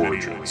 Many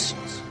Origins.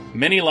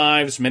 Many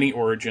Lives, Many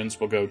Origins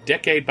will go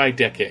decade by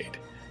decade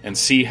and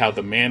see how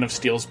the Man of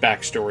Steel's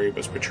backstory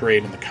was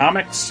portrayed in the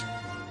comics,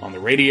 on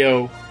the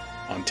radio,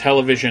 on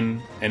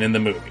television, and in the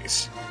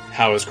movies.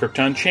 How has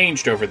Krypton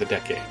changed over the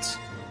decades?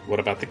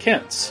 What about the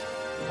Kents?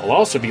 I'll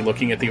also be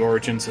looking at the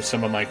origins of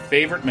some of my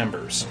favorite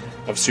members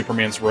of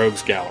Superman's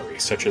Rogues Gallery,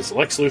 such as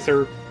Lex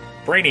Luthor,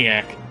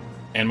 Brainiac,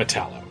 and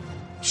Metallo.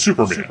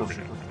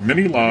 Superman,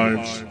 Many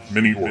Lives,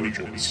 Many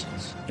Origins.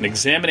 An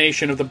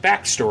examination of the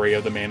backstory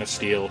of the Man of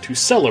Steel to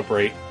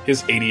celebrate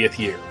his 80th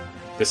year.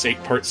 This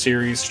 8-part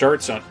series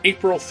starts on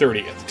April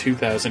 30th,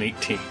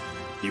 2018.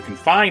 You can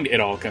find It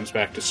All Comes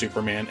Back to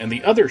Superman and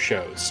the other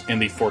shows in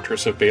the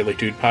Fortress of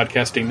Baileytude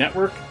podcasting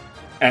network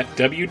at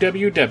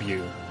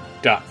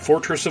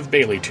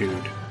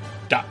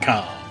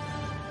www.fortressofbaileytude.com.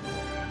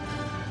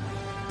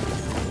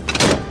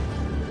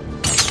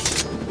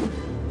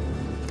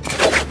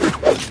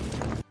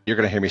 You're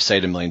going to hear me say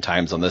it a million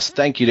times on this.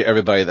 Thank you to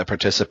everybody that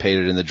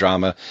participated in the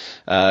drama.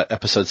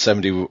 Episode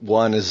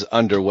 71 is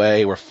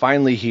underway. We're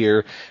finally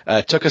here.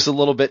 It took us a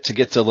little bit to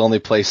get to Lonely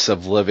Place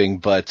of Living,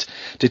 but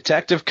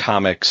Detective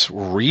Comics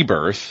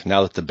Rebirth,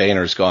 now that the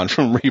banner's gone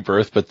from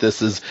Rebirth, but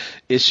this is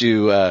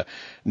issue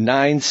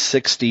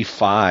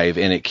 965,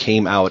 and it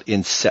came out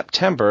in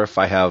September, if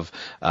I have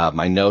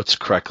my notes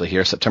correctly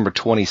here. September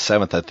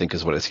 27th, I think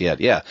is what it's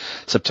yet. Yeah,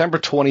 September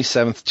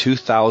 27th,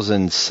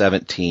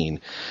 2017.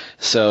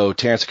 So,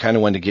 Terrence, I kind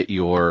of wanted to get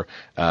your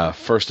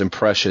first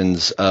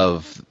impressions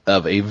of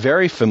a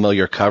very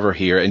familiar cover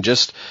here, and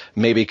just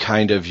maybe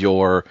kind of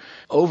your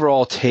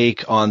overall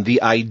take on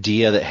the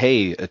idea that,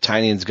 hey,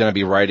 Tynion's going to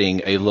be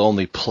writing a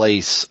Lonely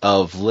Place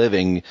of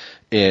Living,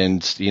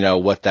 and, you know,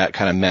 what that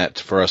kind of meant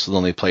for us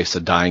Lonely Place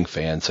of Dying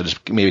fans. So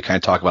just maybe kind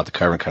of talk about the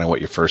cover and kind of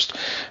what your first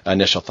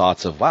initial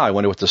thoughts of, wow, I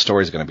wonder what the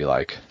story is going to be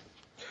like.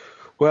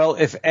 Well,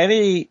 if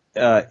any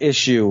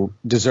issue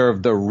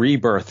deserved the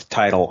Rebirth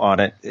title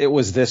on it, it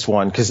was this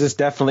one, because this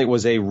definitely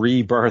was a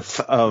rebirth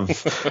of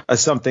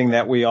something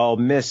that we all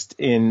missed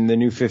in the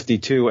New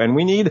 52. And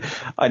we need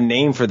a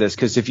name for this,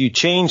 because if you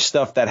change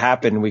stuff that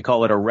happened, we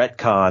call it a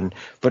retcon.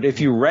 But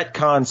if you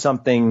retcon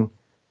something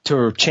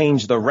to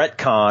change the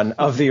retcon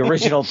of the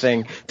original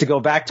thing to go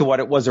back to what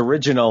it was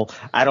original.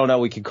 I don't know.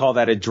 We could call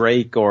that a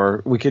Drake,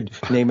 or we could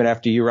name it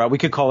after you, Rob. We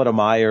could call it a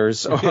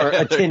Myers or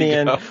a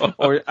Tinian.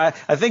 Or I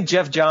think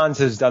Jeff Johns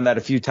has done that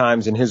a few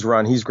times in his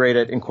run. He's great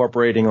at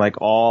incorporating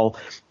like all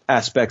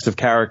aspects of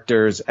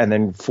characters and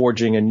then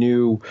forging a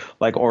new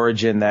like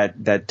origin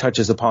that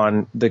touches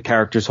upon the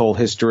character's whole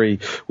history,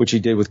 which he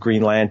did with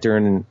Green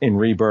Lantern in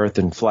Rebirth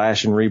and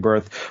Flash in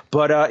Rebirth.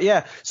 But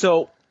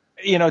so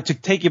to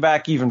take you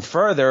back even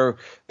further,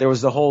 there was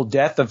the whole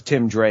death of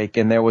Tim Drake,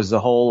 and there was the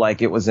whole,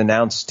 like, it was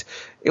announced.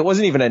 It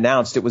wasn't even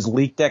announced. It was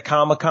leaked at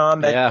Comic-Con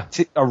that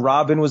a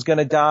Robin was going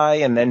to die,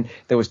 and then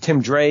there was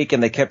Tim Drake,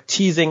 and they kept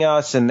teasing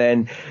us, and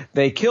then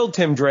they killed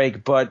Tim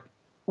Drake, but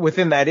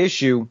within that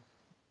issue,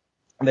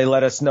 they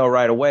let us know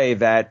right away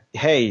that,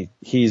 hey,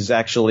 he's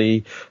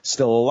actually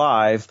still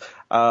alive.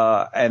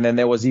 And then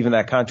there was even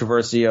that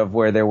controversy of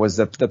where there was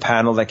the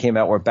panel that came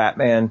out where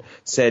Batman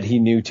said he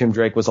knew Tim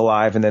Drake was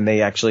alive, and then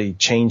they actually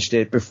changed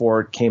it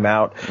before it came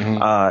out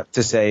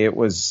to say it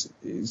was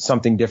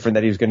something different,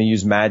 that he was going to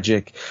use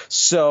magic.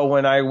 So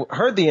when I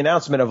heard the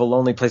announcement of A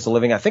Lonely Place of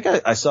Living, I think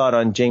I saw it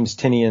on James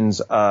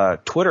Tinian's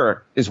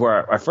Twitter is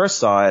where I first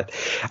saw it.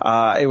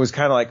 It was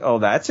kind of like, oh,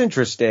 that's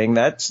interesting.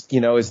 That's,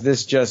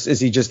 is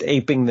he just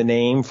aping the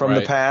name from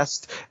the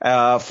past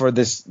for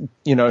this,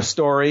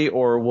 story,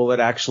 or will it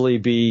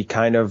actually be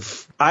kind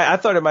of, I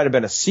thought it might have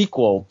been a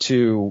sequel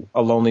to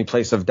A Lonely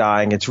Place of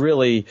Dying. It's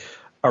really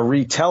a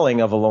retelling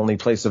of A Lonely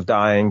Place of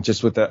Dying,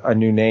 just with a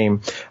new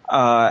name.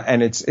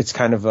 And it's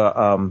kind of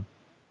a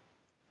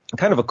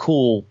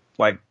cool,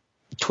 like,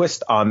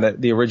 twist on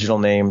the original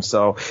name.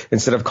 So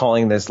instead of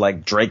calling this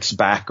like Drake's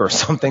Back or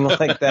something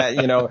like that,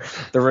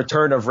 the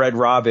Return of Red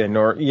Robin,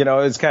 or,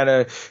 it's kind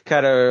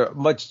of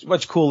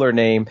much cooler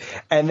name.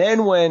 And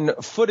then when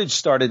footage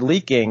started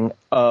leaking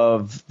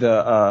of some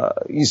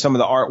of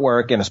the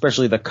artwork and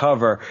especially the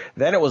cover,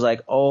 then it was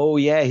like, oh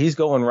yeah, he's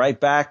going right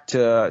back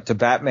to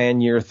Batman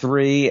Year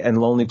 3 and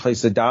Lonely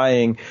Place of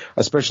Dying,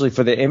 especially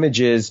for the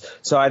images.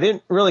 So I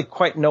didn't really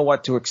quite know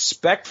what to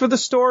expect for the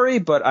story,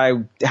 but I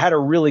had a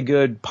really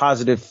good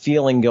positive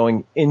feeling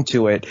going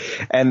into it.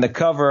 And the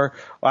cover,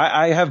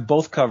 I have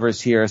both covers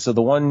here. So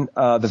the one,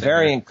 the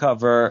variant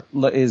cover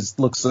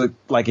looks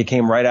like it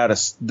came right out of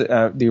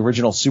the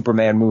original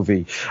Superman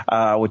movie,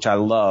 which I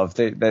love,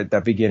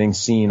 that beginning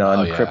scene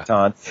on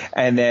Krypton.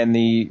 And then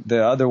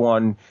the other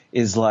one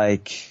is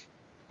like,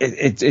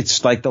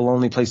 it's like The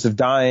Lonely Place of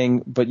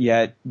Dying, but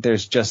yet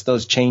there's just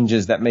those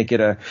changes that make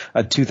it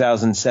a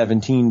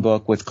 2017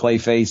 book with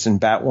Clayface and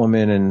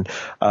Batwoman and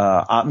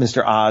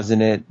Mr. Oz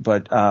in it.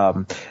 But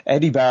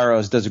Eddie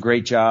Barrows does a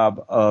great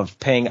job of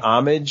paying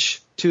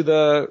homage to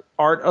the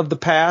art of the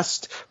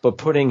past, but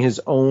putting his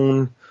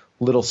own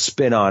little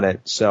spin on it.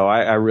 So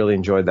I really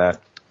enjoyed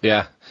that.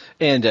 Yeah.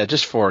 And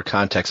just for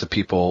context of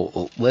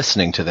people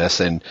listening to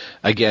this, and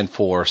again,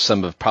 for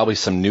probably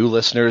some new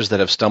listeners that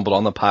have stumbled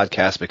on the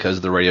podcast because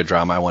of the radio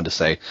drama, I wanted to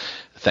say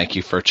thank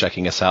you for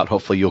checking us out.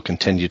 Hopefully you'll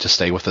continue to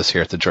stay with us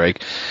here at the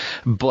Drake.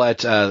 But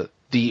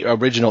the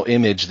original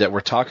image that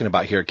we're talking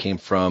about here came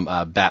from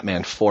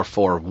Batman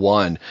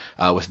 441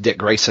 with Dick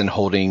Grayson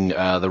holding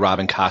the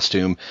Robin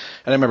costume.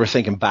 And I remember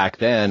thinking back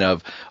then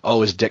of,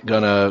 oh, is Dick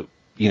going to,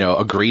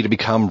 agree to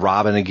become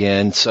Robin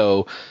again?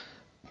 So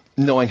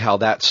knowing how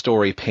that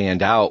story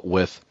panned out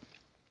with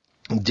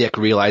Dick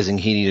realizing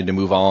he needed to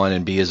move on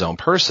and be his own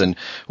person,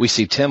 we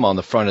see Tim on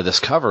the front of this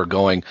cover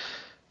going,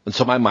 and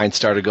so my mind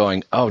started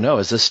going, oh no,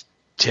 is this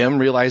Tim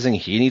realizing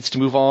he needs to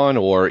move on?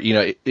 Or,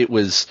 it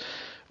was,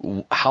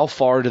 how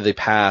far do they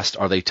past?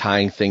 Are they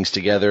tying things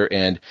together?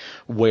 And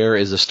where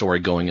is the story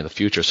going in the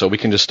future? So we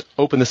can just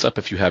open this up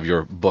if you have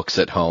your books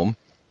at home.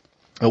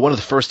 One of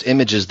the first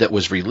images that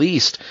was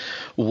released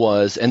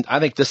was, and I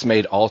think this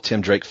made all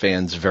Tim Drake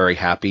fans very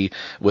happy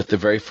with the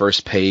very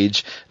first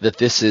page, that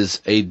this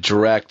is a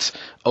direct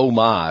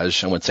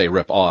homage. I wouldn't say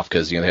rip off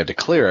because, they had to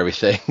clear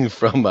everything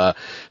from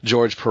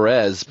George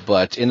Perez,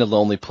 but in The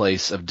Lonely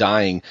Place of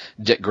Dying,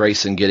 Dick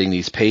Grayson getting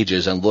these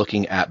pages and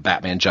looking at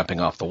Batman jumping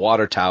off the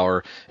water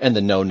tower and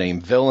the no-name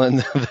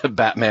villain that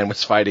Batman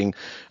was fighting,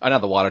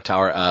 not the water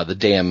tower, the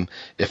dam,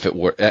 if it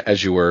were,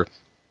 as you were,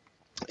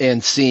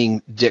 and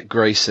seeing Dick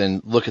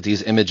Grayson look at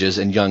these images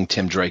and young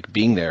Tim Drake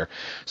being there.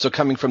 So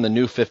coming from the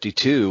New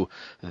 52,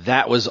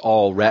 that was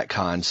all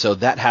retcon. So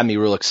that had me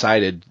real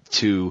excited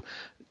to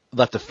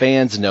let the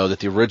fans know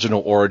that the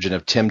original origin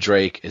of Tim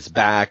Drake is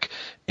back,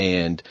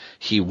 and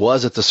he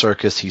was at the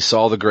circus. He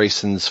saw the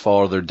Graysons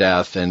fall to their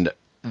death, and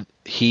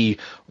he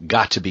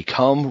got to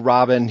become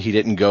Robin. He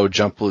didn't go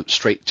jump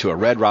straight to a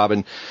Red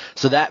Robin.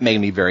 So that made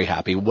me very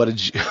happy. What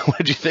did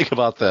you think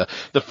about the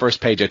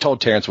first page? I told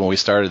Terrence when we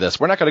started this,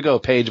 we're not going to go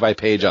page by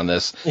page on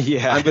this.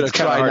 Yeah, I'm going to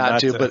try not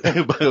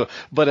to.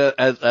 But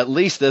at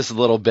least this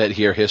little bit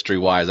here, history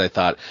wise, I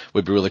thought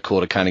would be really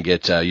cool to kind of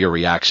get your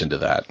reaction to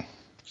that.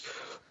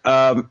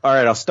 All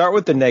right, I'll start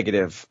with the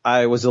negative.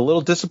 I was a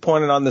little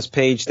disappointed on this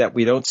page that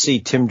we don't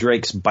see Tim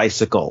Drake's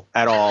bicycle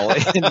at all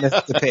in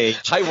this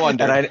page. I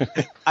wonder. And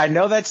I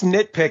know that's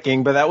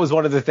nitpicking, but that was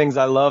one of the things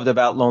I loved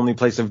about Lonely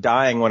Place of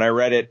Dying when I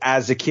read it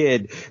as a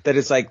kid, that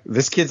it's like,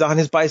 this kid's on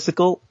his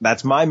bicycle.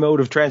 That's my mode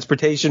of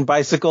transportation,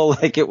 bicycle.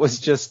 Like, it was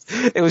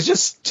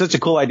just such a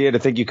cool idea to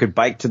think you could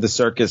bike to the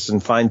circus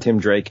and find Tim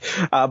Drake.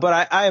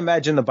 But I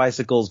imagine the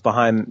bicycle's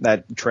behind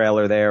that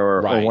trailer there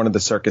or one of the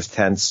circus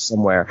tents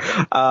somewhere.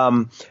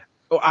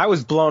 I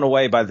was blown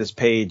away by this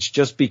page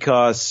just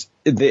because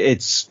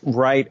it's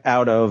right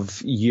out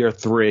of year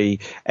 3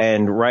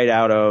 and right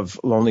out of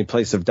Lonely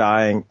Place of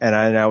Dying. And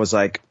I was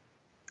like,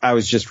 I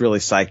was just really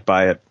psyched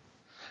by it.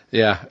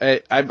 Yeah,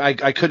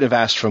 I couldn't have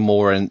asked for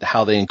more in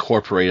how they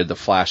incorporated the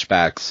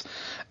flashbacks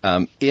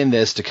in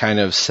this to kind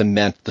of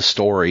cement the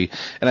story.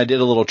 And I did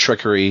a little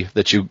trickery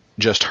that you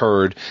just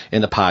heard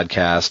in the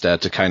podcast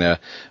to kind of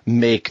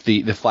make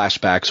the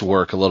flashbacks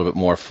work a little bit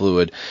more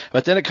fluid.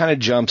 But then it kind of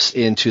jumps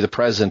into the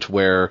present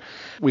where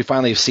we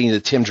finally have seen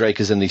that Tim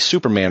Drake is in the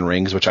Superman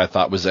rings, which I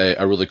thought was a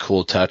really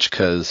cool touch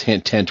because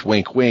hint, hint,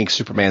 wink, wink,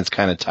 Superman's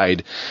kind of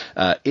tied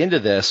into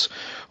this,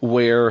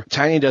 where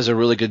Tiny does a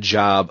really good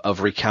job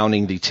of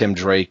recounting the Tim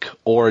Drake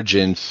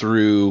origin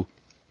through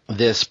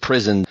this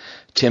prison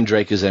Tim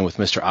Drake is in with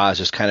Mr. Oz,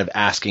 just kind of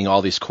asking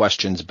all these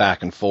questions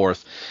back and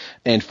forth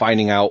and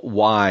finding out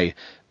why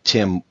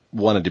Tim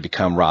wanted to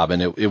become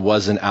Robin. It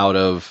wasn't out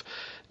of,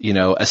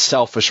 a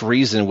selfish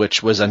reason,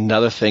 which was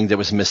another thing that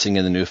was missing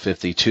in the New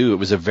 52. It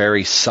was a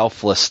very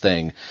selfless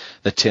thing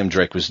that Tim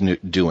Drake was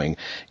doing.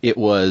 It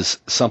was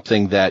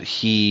something that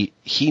he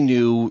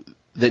knew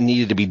that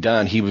needed to be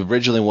done. He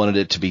originally wanted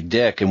it to be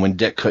Dick, and when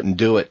Dick couldn't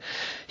do it,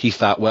 he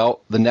thought, well,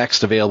 the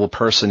next available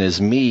person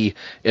is me.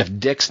 If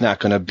Dick's not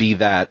going to be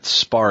that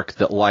spark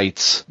that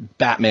lights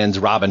Batman's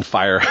Robin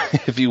fire,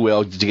 if you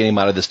will, to get him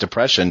out of this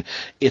depression,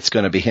 it's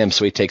going to be him,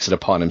 so he takes it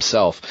upon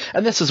himself.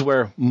 And this is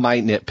where my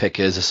nitpick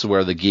is, this is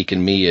where the geek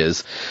in me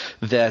is,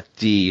 that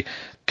the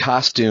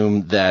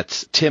costume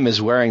that Tim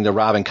is wearing, the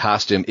Robin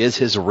costume, is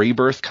his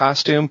rebirth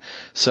costume.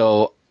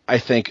 So I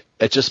think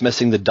it's just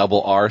missing the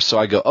double R. So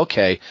I go,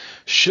 okay,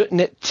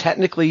 shouldn't it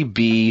technically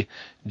be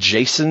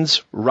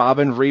Jason's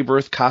Robin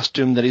rebirth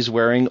costume that he's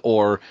wearing,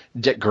 or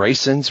Dick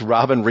Grayson's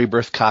Robin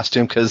rebirth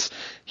costume? Because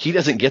he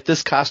doesn't get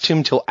this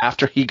costume till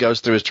after he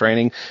goes through his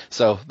training.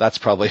 So that's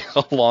probably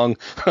a long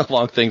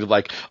thing to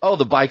like, oh,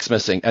 the bike's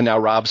missing. And now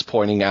Rob's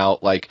pointing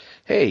out like,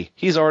 hey,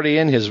 he's already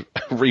in his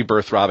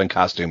rebirth Robin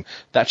costume.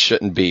 That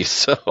shouldn't be.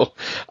 So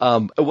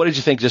what did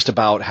you think just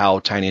about how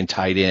Tynion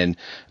tied in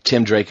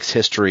Tim Drake's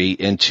history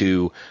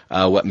into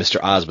what Mr.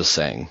 Oz was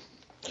saying?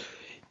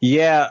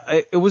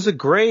 Yeah, it was a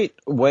great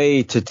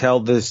way to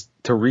tell this,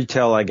 to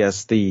retell, I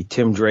guess, the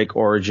Tim Drake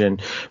origin,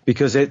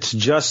 because it's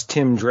just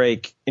Tim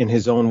Drake in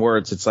his own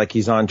words. It's like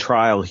he's on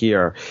trial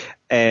here.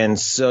 And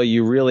so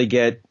you really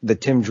get the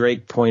Tim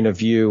Drake point of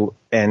view.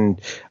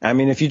 And I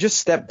mean, if you just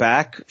step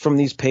back from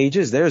these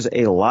pages, there's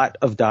a lot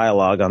of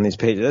dialogue on these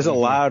pages. There's a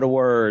lot of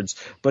words,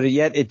 but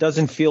yet it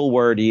doesn't feel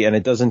wordy and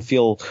it doesn't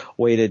feel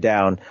weighted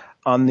down.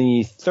 On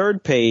the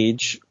third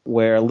page,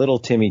 where little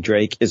Timmy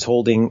Drake is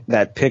holding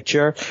that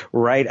picture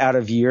right out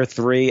of year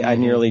 3, I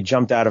nearly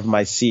jumped out of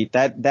my seat.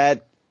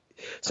 That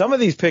some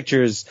of these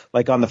pictures,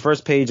 like on the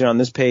first page and on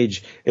this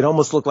page, it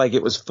almost looked like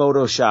it was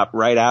Photoshopped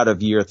right out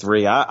of year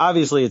 3.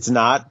 Obviously, it's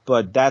not,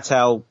 but that's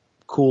how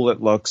cool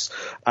it looks.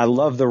 I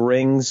love the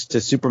rings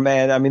to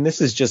Superman. I mean, this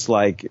is just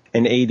like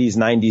an 80s,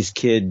 90s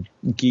kid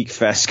geek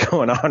fest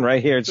going on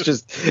right here.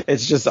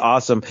 It's just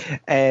awesome.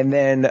 And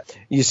then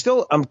you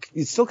still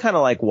kind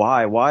of like,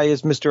 why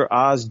is Mr.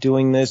 Oz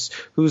doing this?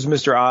 Who's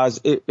Mr. Oz?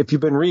 If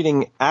you've been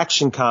reading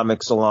Action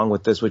Comics along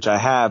with this, which I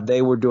have,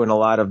 they were doing a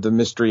lot of the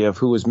mystery of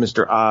who is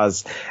Mr.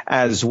 Oz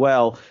as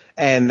well.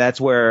 And that's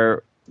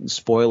where,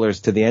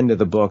 spoilers to the end of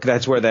the book,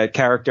 that's where that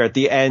character at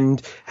the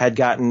end had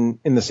gotten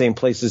in the same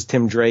place as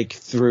Tim Drake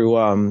through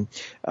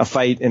a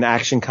fight in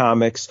Action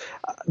Comics.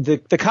 The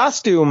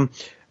costume,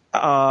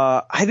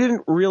 I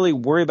didn't really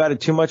worry about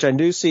it too much. I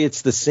do see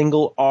it's the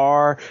single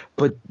R,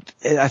 but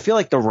I feel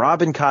like the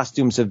Robin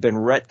costumes have been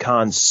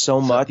retconned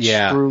so much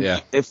through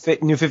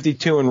New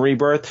 52 and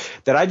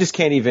Rebirth that I just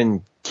can't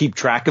even keep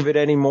track of it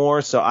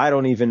anymore. So I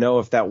don't even know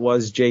if that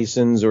was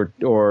Jason's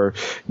or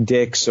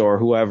Dick's or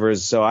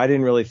whoever's. So I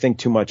didn't really think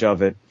too much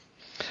of it.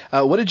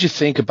 What did you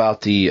think about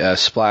the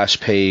splash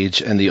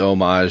page and the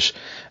homage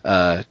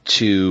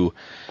to...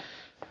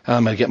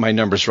 I'm going to get my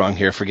numbers wrong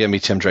here. Forgive me,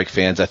 Tim Drake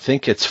fans. I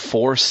think it's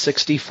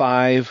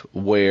 465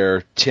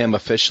 where Tim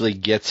officially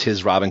gets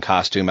his Robin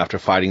costume after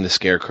fighting the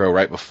Scarecrow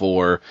right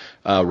before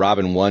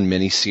Robin 1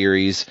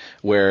 miniseries,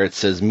 where it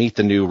says, meet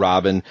the new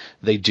Robin.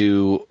 They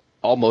do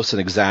almost an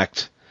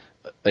exact,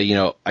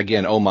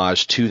 again,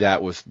 homage to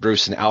that with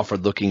Bruce and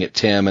Alfred looking at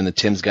Tim, and the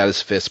Tim's got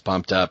his fist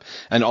pumped up,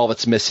 and all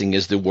that's missing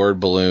is the word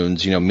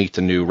balloons, meet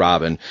the new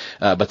Robin.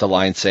 But the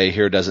lines say,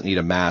 here doesn't need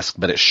a mask,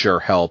 but it sure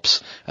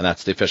helps. And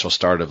that's the official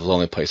start of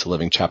Lonely Place of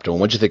Living Chapter 1.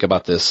 What did you think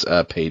about this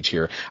page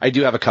here? I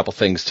do have a couple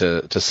things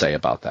to say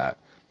about that.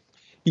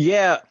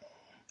 Yeah,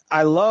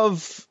 I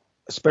love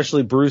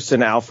especially Bruce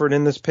and Alfred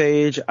in this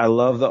page. I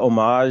love the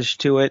homage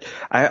to it.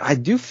 I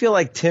do feel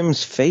like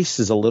Tim's face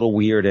is a little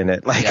weird in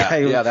it. Like,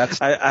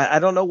 I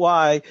don't know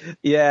why.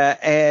 Yeah.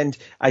 And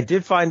I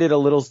did find it a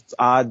little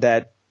odd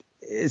that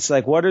it's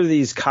like, what are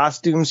these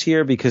costumes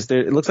here? Because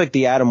it looks like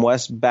the Adam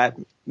West bat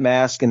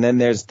mask, and then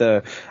there's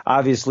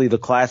obviously the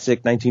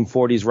classic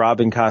 1940s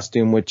Robin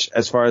costume, which,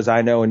 as far as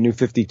I know, in New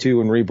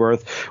 52 and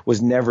Rebirth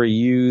was never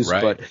used.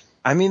 Right. But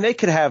I mean, they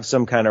could have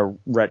some kind of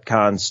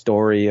retcon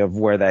story of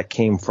where that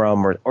came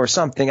from or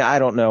something. I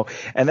don't know.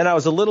 And then I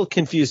was a little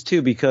confused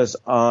too, because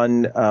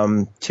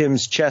on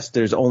Tim's chest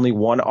there's only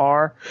one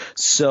R.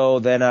 So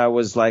then I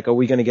was like, are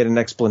we going to get an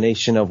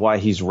explanation of why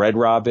he's Red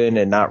Robin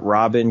and not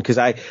Robin? Because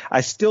I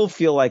still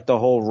feel like the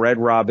whole Red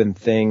Robin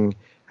thing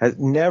has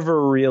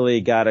never really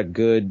got a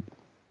good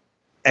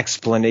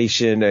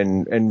explanation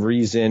and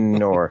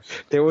reason. Or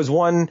there was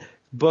one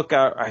book,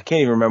 I can't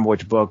even remember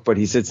which book, but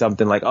he said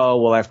something like,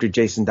 oh, well, after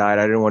Jason died,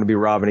 I didn't want to be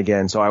Robin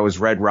again, so I was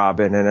Red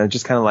Robin. And I'm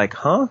just kind of like,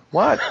 huh?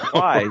 What?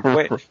 Why?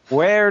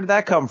 Where did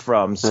that come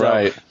from?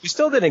 So we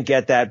still didn't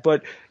get that.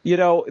 But, you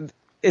know,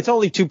 it's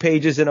only 2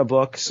 pages in a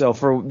book. So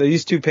for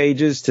these 2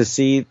 pages to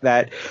see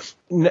that,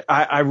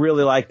 I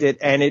really liked it.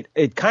 And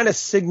it kind of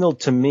signaled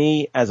to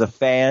me as a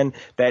fan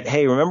that,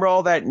 hey, remember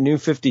all that New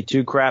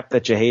 52 crap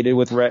that you hated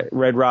with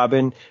Red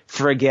Robin?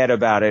 Forget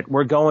about it.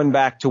 We're going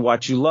back to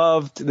what you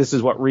loved. This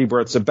is what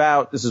Rebirth's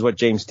about. This is what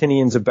James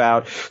Tynion's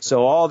about.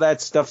 So all that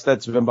stuff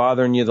that's been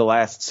bothering you the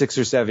last 6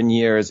 or 7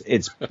 years,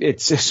 it's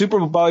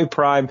Superboy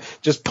Prime.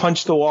 Just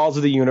punch the walls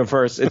of the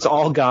universe. It's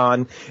all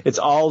gone. It's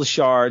all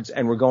shards,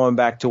 and we're going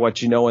back to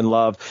what you know and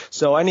love.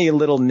 So any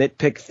little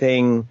nitpick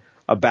thing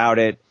about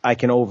it, I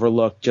can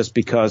overlook just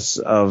because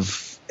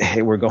of,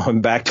 hey, we're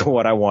going back to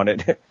what I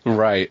wanted.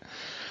 Right.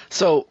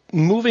 So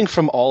moving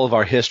from all of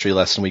our history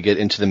lesson, we get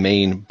into the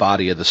main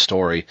body of the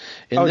story.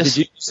 You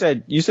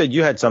said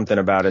you had something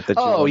about it that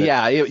you wanted.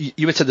 Yeah,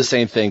 you had said the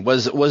same thing.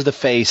 Was the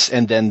face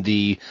and then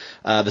the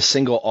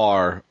single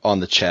R on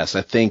the chest.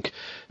 I think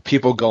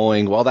people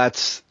going, well,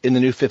 that's in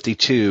the New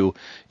 52.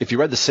 If you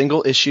read the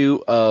single issue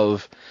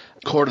of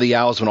Court of the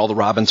Owls, when all the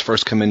Robins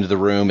first come into the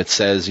room, it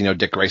says, you know,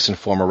 Dick Grayson,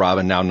 former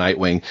Robin, now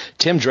Nightwing.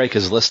 Tim Drake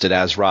is listed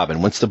as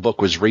Robin. Once the book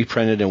was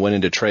reprinted and went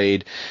into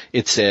trade,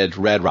 it said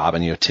Red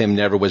Robin. You know, Tim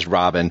never was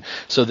Robin.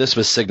 So this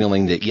was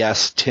signaling that,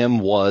 yes, Tim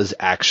was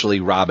actually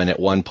Robin at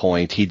one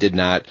point. He did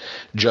not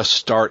just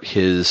start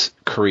his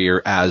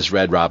career as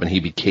Red Robin.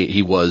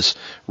 He was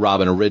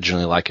Robin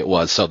originally, like it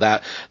was. So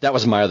that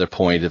was my other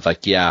point of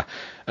like, yeah,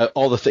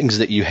 all the things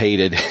that you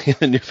hated in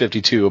the New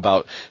 52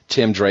 about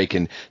Tim Drake,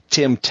 and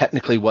Tim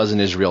technically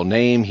wasn't his real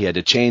name. He had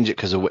to change it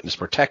because of witness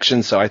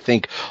protection. So I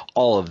think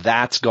all of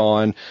that's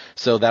gone.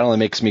 So that only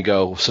makes me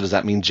go, so does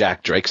that mean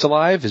Jack Drake's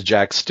alive? Is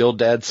Jack still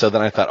dead? So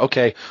then I thought,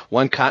 okay,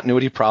 one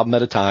continuity problem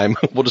at a time.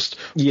 We'll just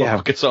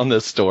focus on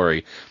this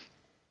story.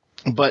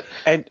 But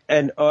and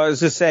I was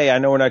just say, I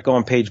know we're not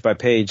going page by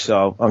page,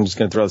 so I'm just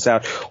going to throw this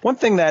out. One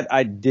thing that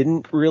I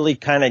didn't really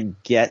kind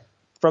of get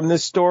from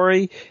this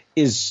story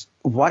is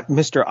what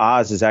Mr.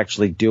 Oz is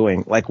actually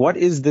doing. Like, what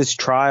is this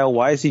trial?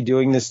 Why is he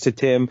doing this to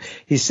Tim?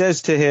 He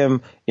says to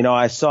him, you know,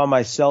 I saw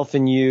myself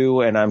in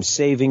you and I'm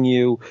saving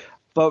you.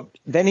 But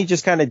then he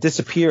just kind of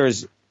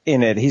disappears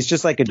in it. He's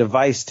just like a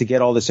device to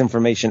get all this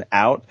information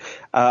out.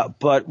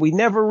 But we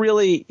never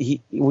really,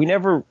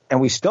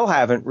 and we still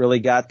haven't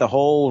really got the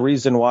whole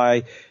reason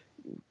why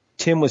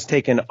Tim was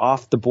taken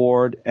off the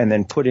board and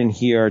then put in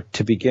here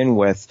to begin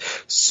with.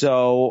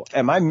 So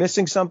am I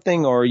missing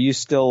something, or are you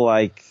still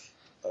like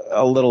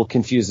a little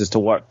confused as to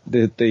what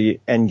the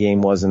end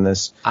game was in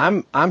this?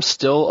 I'm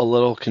still a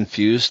little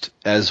confused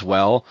as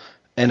well.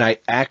 And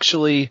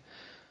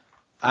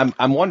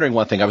I'm wondering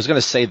one thing. I was going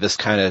to say this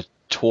kind of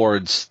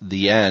towards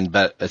the end,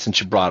 but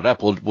since you brought it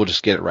up, we'll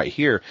just get it right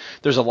here.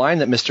 There's a line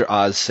that Mr.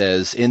 Oz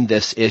says in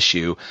this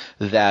issue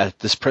that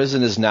this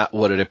prison is not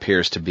what it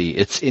appears to be.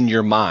 It's in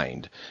your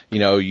mind. You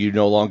know, you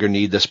no longer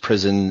need this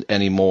prison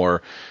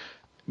anymore.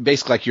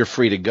 Basically, like, you're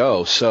free to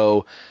go.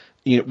 So,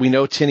 you know, we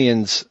know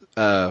Tynion's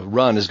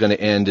run is going to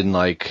end in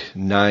like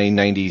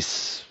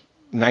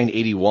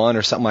 981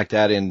 or something like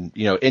that in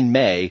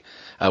May.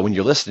 When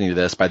you're listening to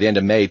this, by the end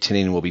of May,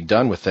 Tynion will be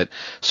done with it.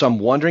 So I'm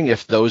wondering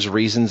if those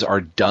reasons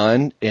are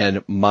done.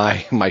 And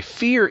my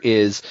fear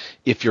is,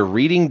 if you're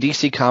reading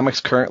DC Comics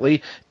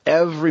currently,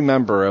 every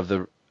member of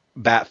the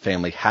Bat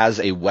family has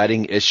a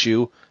wedding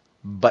issue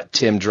but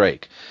Tim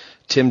Drake.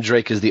 Tim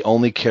Drake is the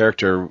only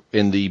character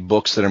in the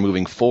books that are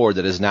moving forward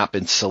that has not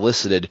been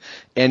solicited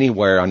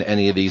anywhere on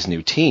any of these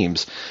new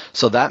teams.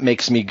 So that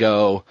makes me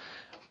go,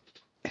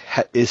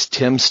 is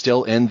Tim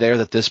still in there,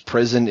 that this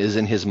prison is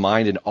in his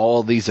mind and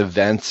all these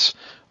events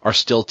are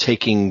still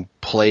taking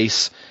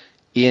place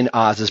in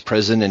Oz's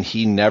prison and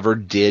he never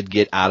did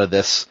get out of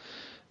this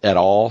at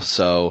all?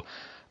 So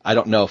I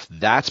don't know if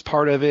that's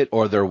part of it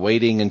or they're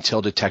waiting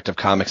until Detective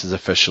Comics is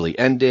officially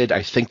ended.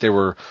 I think there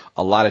were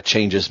a lot of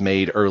changes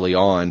made early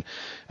on.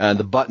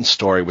 The Button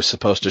story was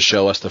supposed to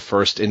show us the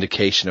first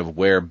indication of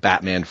where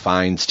Batman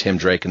finds Tim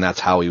Drake, and that's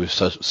how he was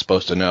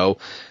supposed to know.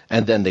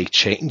 And then they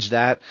changed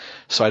that.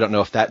 So I don't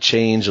know if that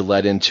change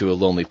led into A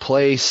Lonely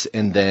Place.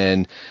 And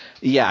then,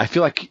 yeah, I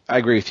feel like I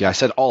agree with you. I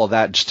said all of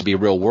that just to be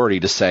real wordy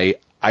to say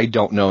I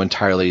don't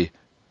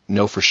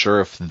know for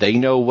sure if they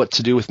know what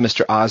to do with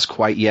Mr. Oz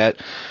quite yet,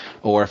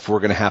 or if we're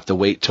going to have to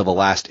wait till the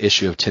last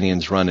issue of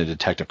Tinian's run in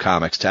Detective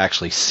Comics to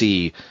actually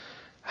see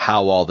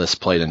how all this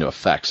played into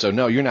effect. So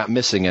no, you're not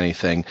missing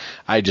anything.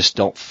 I just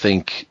don't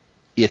think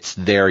it's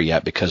there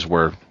yet because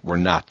we're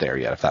not there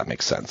yet, if that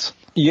makes sense.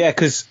 Yeah,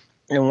 because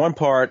in one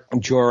part,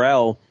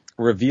 Jor-El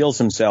reveals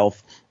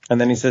himself,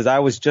 and then he says, I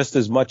was just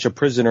as much a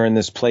prisoner in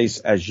this place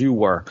as you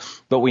were.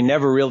 But we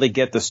never really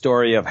get the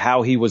story of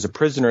how he was a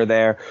prisoner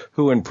there,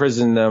 who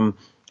imprisoned him,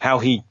 how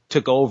he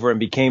took over and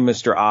became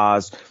Mr.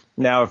 Oz.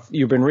 Now, if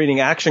you've been reading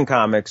Action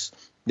Comics,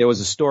 there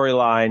was a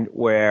storyline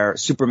where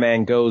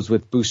Superman goes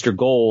with Booster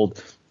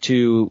Gold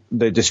to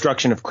the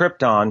destruction of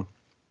Krypton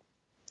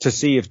to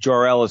see if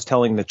Jor-El is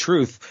telling the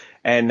truth.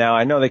 And now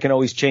I know they can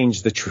always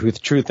change the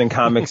truth. Truth in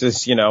comics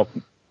is,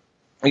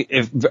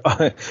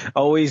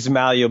 always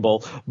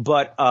malleable.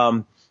 But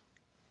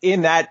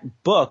in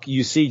that book,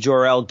 you see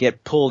Jor-El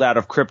get pulled out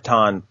of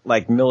Krypton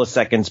like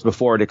milliseconds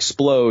before it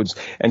explodes,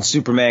 and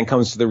Superman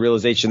comes to the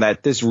realization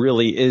that this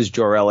really is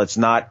Jor-El. It's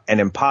not an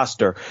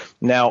imposter.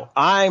 Now,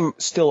 I'm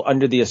still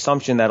under the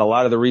assumption that a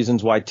lot of the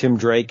reasons why Tim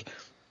Drake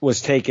was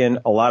taken,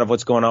 a lot of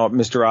what's going on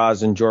with Mr.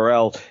 Oz and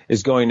Jor-El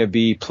is going to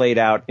be played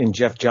out in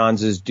Jeff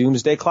Johns'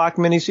 Doomsday Clock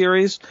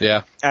miniseries.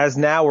 Yeah. As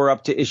now we're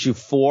up to issue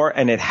 4,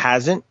 and it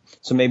hasn't.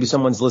 So maybe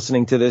someone's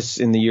listening to this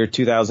in the year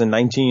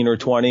 2019 or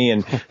 20,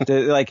 and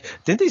they're like,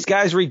 didn't these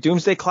guys read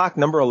Doomsday Clock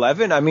number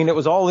 11? I mean, it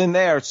was all in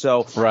there.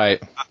 So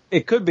right.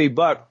 It could be,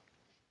 but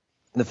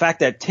the fact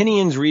that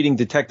Tinian's reading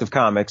Detective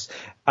Comics,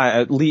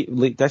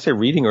 did I say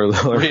reading or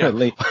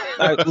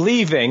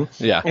leaving?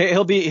 Yeah,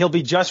 he'll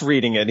be just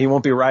reading it. He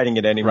won't be writing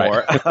it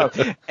anymore.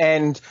 Right.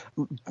 And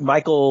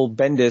Michael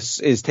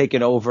Bendis is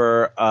taking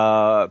over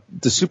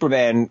the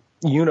Superman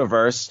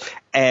universe,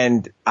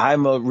 and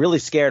I'm really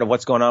scared of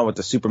what's going on with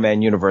the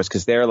Superman universe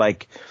because they're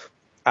like,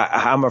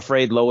 I'm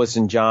afraid Lois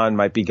and John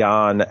might be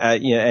gone,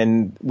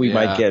 and we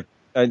might get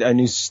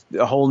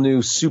a whole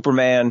new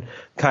Superman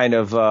kind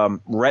of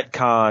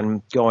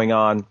retcon going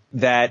on,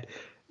 that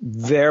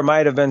there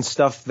might have been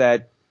stuff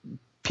that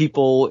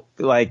people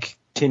like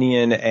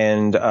Tinian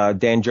and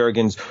Dan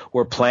Jurgens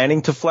were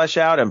planning to flesh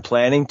out and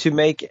planning to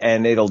make,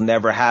 and it'll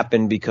never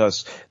happen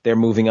because they're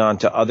moving on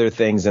to other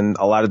things, and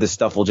a lot of this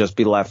stuff will just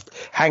be left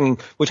hanging,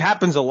 which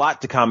happens a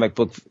lot to comic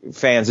book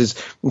fans.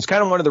 It's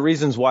kind of one of the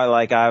reasons why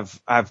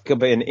I've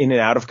been in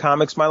and out of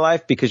comics my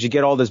life, because you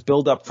get all this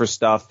build up for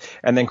stuff,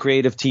 and then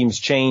creative teams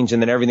change,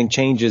 and then everything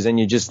changes, and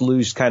you just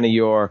lose kind of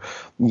your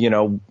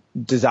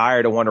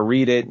desire to want to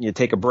read it, and you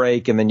take a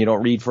break, and then you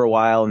don't read for a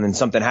while, and then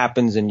something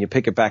happens and you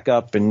pick it back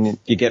up and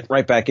you get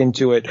right back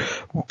into it.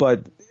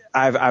 But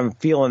I'm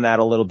feeling that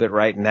a little bit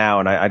right now,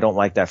 and I don't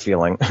like that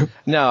feeling.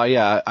 No,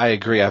 yeah, I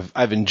agree.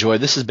 I've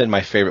enjoyed, this has been my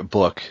favorite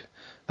book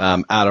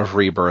out of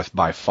Rebirth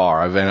by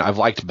far. I've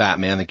liked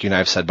Batman, like you and I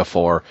have said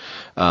before.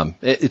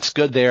 It's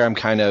good there. I'm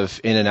kind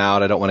of in and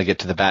out. I don't want to get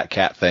to the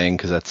Batcat thing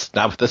because that's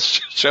not what this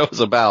show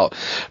is about.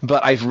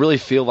 But I really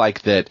feel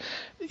like that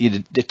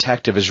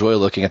Detective is really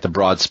looking at the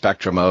broad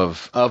spectrum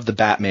of the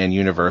Batman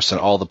universe and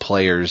all the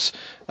players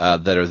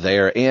that are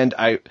there. And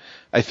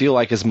I feel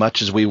like as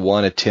much as we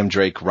want a Tim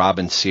Drake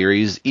Robin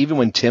series, even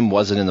when Tim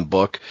wasn't in the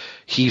book,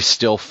 he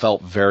still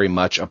felt very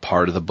much a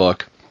part of the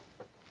book.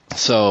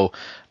 So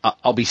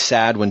I'll be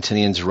sad when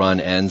Tinian's run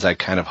ends. I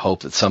kind of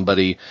hope that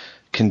somebody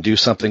can do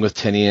something with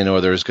Tinian,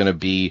 or there's going to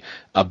be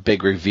a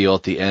big reveal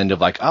at the end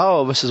of like,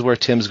 oh, this is where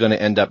Tim's going to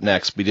end up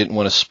next. We didn't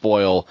want to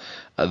spoil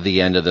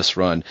the end of this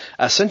run.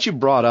 Since you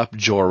brought up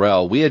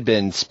Jor-El, we had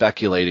been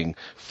speculating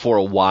for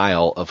a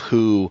while of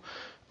who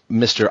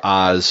Mr.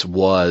 Oz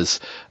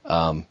was,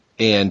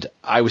 and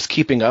I was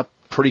keeping up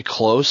pretty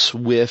close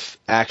with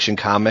Action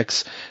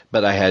Comics,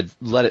 but I had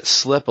let it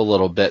slip a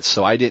little bit,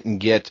 so I didn't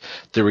get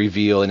the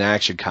reveal in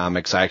Action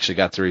Comics. I actually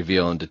got the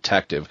reveal in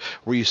Detective.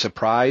 Were you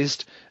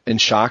surprised and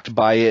shocked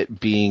by it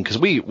being, because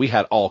we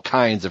had all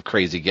kinds of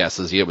crazy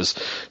guesses. It was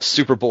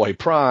Superboy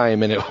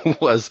Prime, and it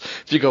was,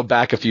 if you go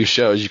back a few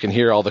shows, you can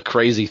hear all the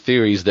crazy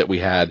theories that we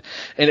had,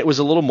 and it was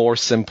a little more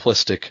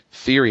simplistic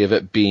theory of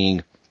it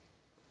being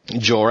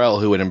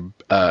Jor-El who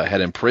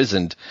had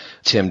imprisoned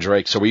Tim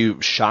Drake. So were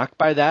you shocked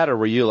by that, or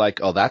were you like,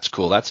 oh, that's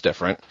cool, that's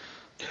different?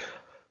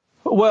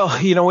 Well,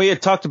 we had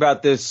talked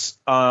about this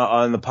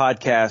on the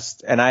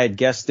podcast, and I had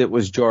guessed it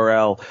was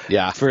Jor-El.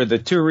 Yeah. For the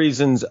two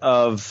reasons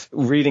of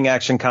reading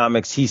Action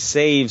Comics, he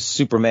saves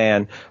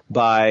Superman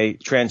by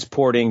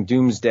transporting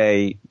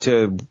Doomsday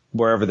to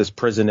wherever this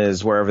prison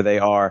is, wherever they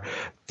are,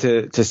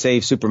 to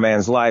save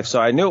Superman's life.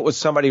 So I knew it was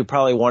somebody who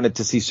probably wanted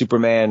to see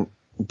Superman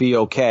be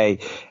okay.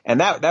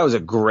 And that was a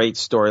great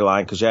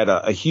storyline because you had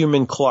a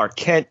human Clark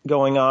Kent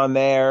going on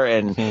there,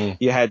 and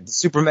you had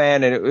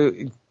Superman,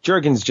 and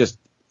Jurgens just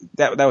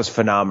that was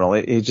phenomenal.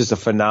 It's just a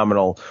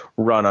phenomenal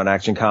run on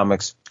Action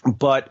Comics.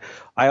 But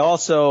I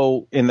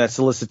also, in the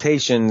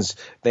solicitations,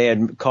 they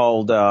had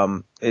called,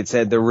 it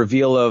said the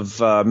reveal of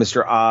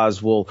Mr.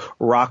 Oz will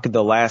rock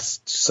the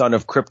last son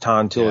of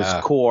Krypton to his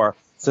core.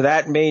 So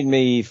that made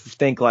me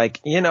think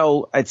like,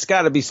 it's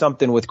got to be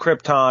something with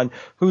Krypton.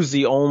 Who's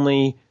the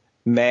only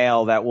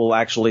male that will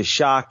actually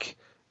shock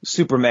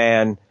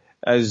Superman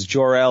as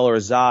Jor-El or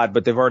Zod?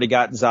 But they've already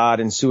got Zod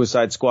in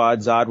Suicide Squad.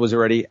 Zod was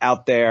already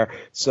out there,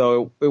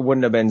 so it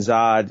wouldn't have been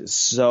Zod.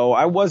 So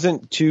I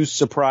wasn't too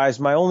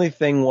surprised. My only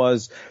thing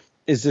was,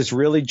 is this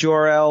really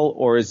Jor-El,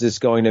 or is this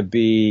going to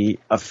be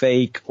a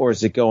fake, or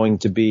is it going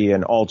to be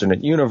an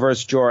alternate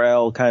universe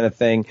Jor-El kind of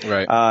thing?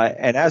 Right.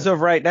 And as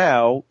of right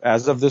now,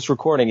 as of this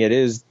recording, it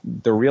is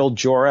the real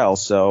Jor-El.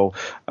 So,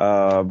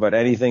 but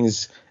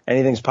anything's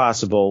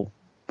possible.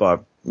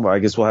 But I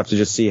guess we'll have to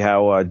just see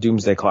how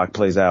Doomsday Clock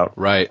plays out.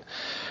 Right.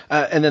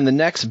 And then the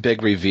next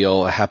big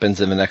reveal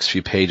happens in the next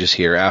few pages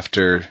here.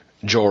 After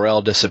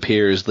Jor-El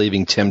disappears,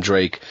 leaving Tim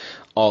Drake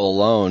all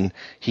alone,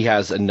 he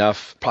has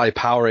enough probably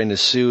power in his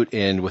suit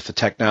and with the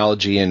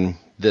technology in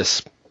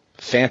this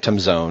phantom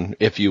zone,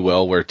 if you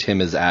will, where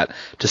Tim is at,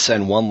 to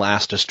send one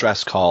last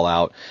distress call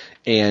out.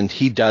 And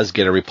he does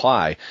get a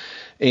reply.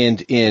 And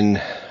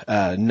in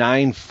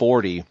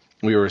 940...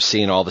 we were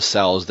seeing all the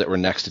cells that were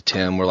next to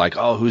Tim. We're like,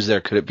 oh, who's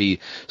there? Could it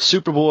be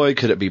Superboy?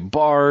 Could it be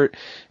Bart?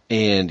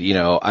 And,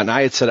 and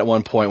I had said at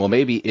one point, well,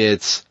 maybe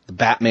it's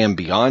Batman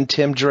Beyond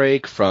Tim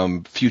Drake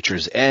from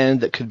Future's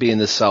End that could be in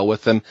this cell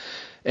with him.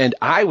 And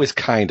I was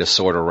kind of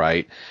sort of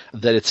right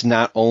that it's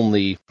not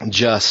only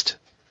just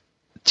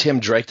Tim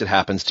Drake that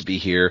happens to be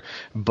here,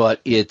 but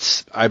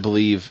it's, I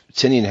believe,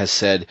 Tynion has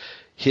said,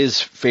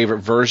 his favorite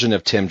version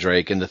of Tim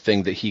Drake and the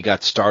thing that he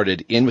got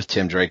started in with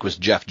Tim Drake was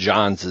Jeff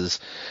Johns'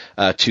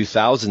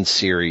 2000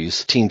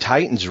 series Teen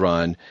Titans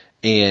run,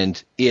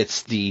 and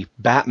it's the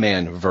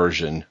Batman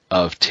version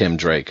of Tim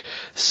Drake.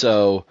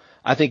 So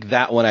I think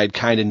that one I'd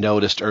kind of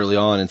noticed early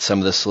on in some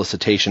of the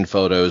solicitation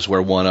photos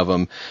where one of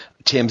them,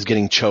 Tim's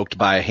getting choked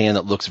by a hand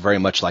that looks very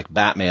much like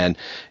Batman.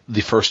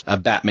 The first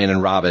Batman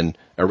and Robin,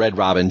 or Red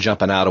Robin,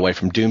 jumping out away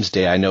from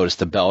Doomsday, I noticed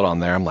the belt on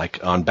there. I'm like,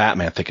 on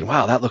Batman, thinking,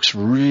 wow, that looks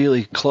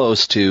really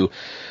close to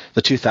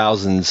the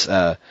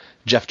 2000s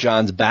Jeff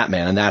Johns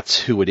Batman, and that's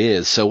who it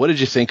is. So what did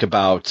you think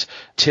about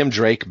Tim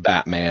Drake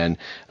Batman,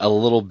 a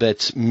little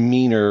bit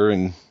meaner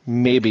and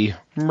maybe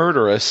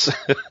murderous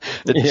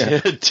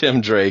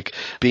Tim Drake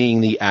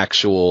being the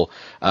actual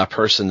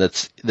person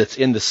that's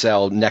in the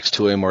cell next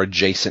to him or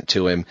adjacent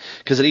to him?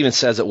 Because it even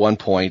says at one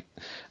point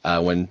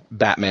when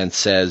Batman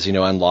says,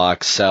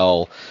 unlock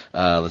cell,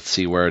 let's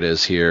see where it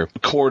is here,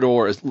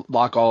 corridor,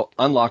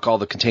 unlock all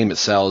the containment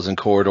cells in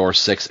corridor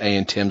 6A,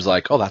 and Tim's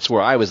like, oh, that's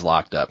where I was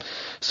locked up.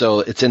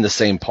 So it's in the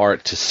same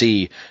part to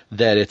see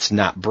that it's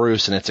not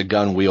Bruce and it's a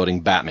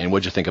gun-wielding Batman.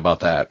 What'd you think about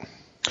that?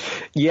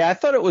 Yeah, I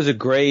thought it was a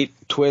great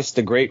twist,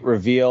 a great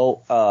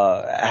reveal.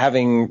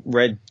 Having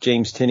read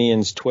James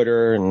Tynion's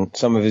Twitter and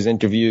some of his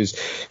interviews,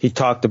 he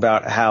talked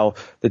about how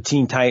the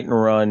Teen Titan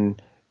run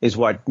is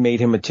what made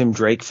him a Tim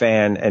Drake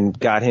fan and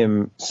got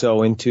him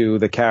so into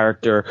the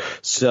character.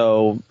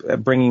 So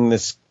bringing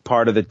this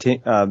part of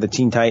the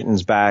Teen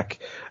Titans back,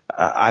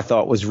 I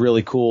thought was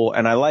really cool.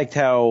 And I liked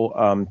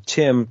how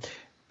Tim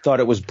thought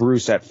it was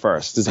Bruce at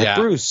first. It's like,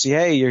 Bruce,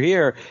 hey, you're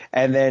here.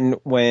 And then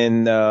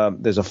when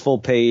there's a full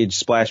page,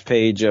 splash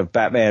page of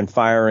Batman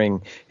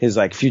firing his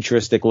like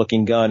futuristic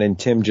looking gun, and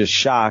Tim just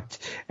shocked.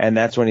 And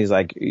that's when he's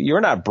like, you're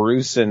not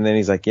Bruce. And then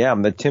he's like, yeah,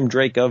 I'm the Tim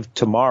Drake of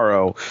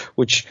tomorrow,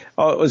 which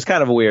it was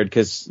kind of weird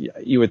because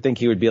you would think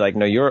he would be like,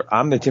 no,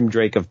 I'm the Tim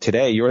Drake of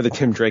today. You're the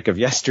Tim Drake of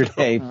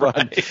yesterday.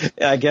 But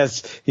I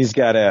guess he's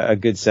got a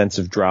good sense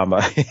of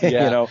drama,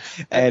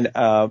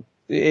 and,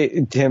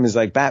 Tim is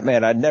like,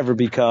 Batman, I'd never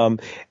become,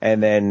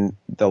 and then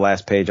the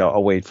last page,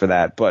 I'll wait for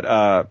that.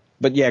 But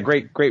yeah,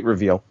 great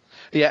reveal.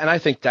 Yeah, and I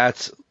think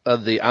that's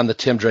on the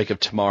Tim Drake of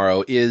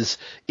tomorrow is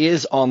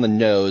on the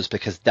nose,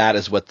 because that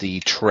is what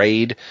the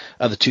trade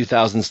of the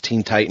 2000s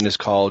Teen Titan is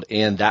called,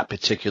 and that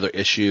particular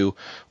issue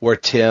where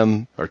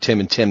Tim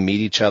and Tim meet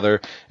each other,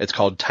 it's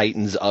called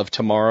Titans of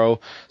Tomorrow.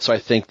 So I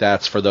think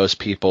that's for those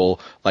people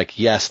like,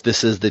 yes,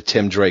 this is the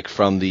Tim Drake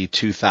from the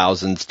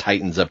 2000s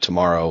Titans of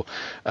Tomorrow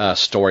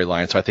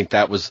storyline. So I think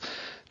that was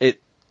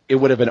it. It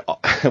would have been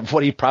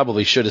what he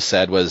probably should have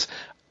said was,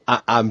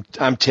 I'm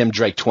Tim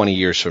Drake 20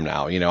 years from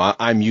now.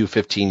 I'm you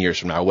 15 years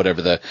from now,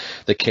 whatever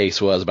the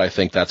case was. But I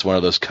think that's one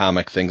of those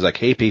comic things like,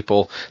 hey,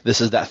 people, this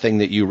is that thing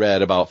that you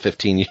read about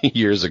 15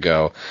 years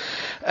ago.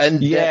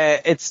 And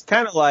it's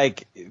kind of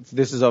like,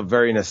 this is a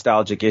very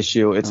nostalgic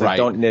issue. It's like,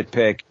 don't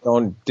nitpick,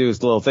 don't do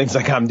little things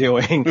like I'm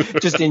doing.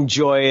 Just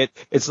enjoy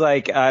it. It's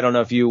like, I don't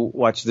know if you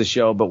watch the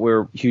show, but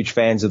we're huge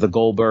fans of the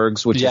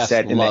Goldbergs, which is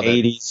set in the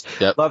 80s.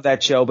 Yep. Love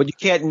that show, but you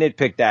can't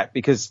nitpick that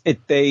because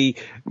they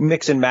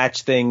mix and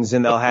match things,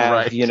 and they'll have,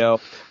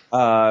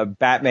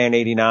 Batman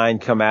 89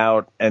 come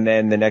out, and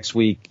then the next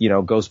week,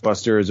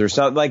 Ghostbusters or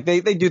something. Like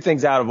they do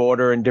things out of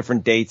order and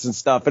different dates and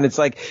stuff. And it's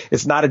like,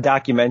 it's not a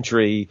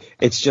documentary.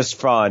 It's just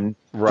fun.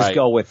 Right. Just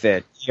go with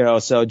it.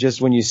 So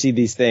just when you see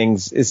these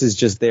things, this is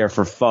just there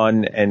for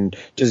fun, and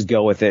just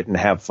go with it and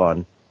have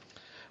fun.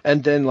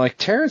 And then, like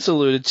Terrence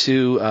alluded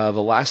to,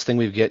 the last thing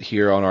we get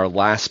here on our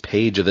last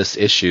page of this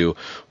issue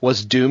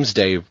was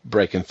Doomsday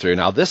breaking through.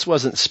 Now, this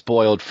wasn't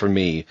spoiled for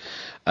me.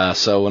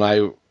 So when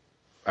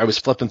I was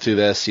flipping through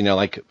this,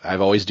 like I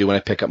always do when I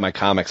pick up my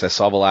comics, I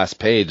saw the last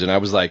page and I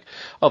was like,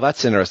 oh,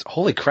 that's interesting.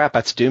 Holy crap,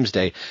 that's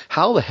Doomsday.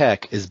 How the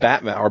heck is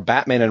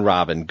Batman and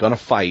Robin going to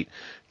fight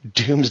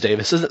Doomsday?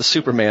 This isn't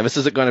Superman. This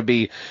isn't going to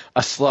be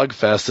a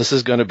slugfest. This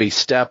is going to be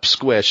step,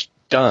 squish,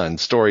 done,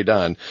 story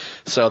done.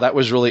 So that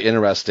was really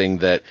interesting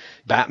that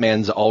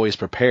Batman's always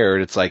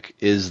prepared. It's like,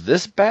 is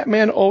this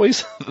Batman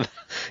always,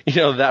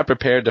 that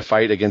prepared to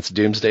fight against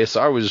Doomsday?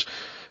 So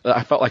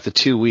I felt like the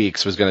 2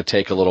 weeks was going to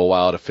take a little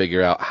while to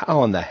figure out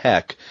how in the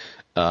heck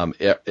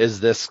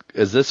is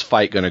this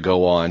fight going to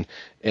go on.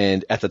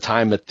 And at the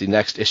time that the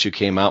next issue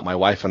came out, my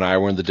wife and I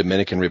were in the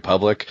Dominican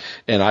Republic,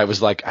 and I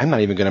was like, I'm not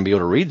even going to be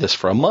able to read this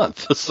for a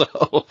month. So,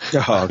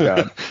 oh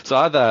God. So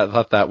I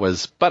thought that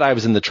was, but I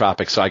was in the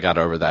tropics, so I got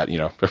over that,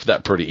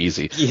 that pretty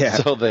easy. Yeah.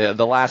 So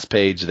the last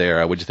page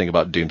there, what'd you think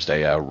about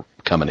Doomsday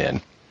coming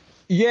in?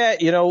 Yeah,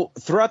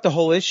 throughout the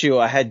whole issue,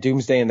 I had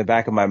Doomsday in the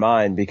back of my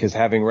mind because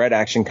having read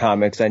Action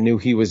Comics, I knew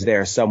he was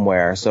there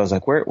somewhere. So I was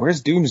like,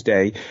 where's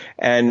Doomsday?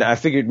 And I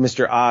figured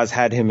Mr. Oz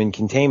had him in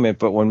containment,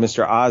 but when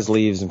Mr. Oz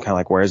leaves, I'm kind of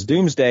like, where's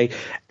Doomsday?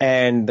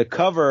 And the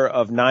cover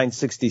of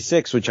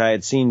 966, which I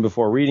had seen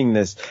before reading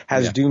this,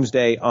 has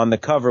Doomsday on the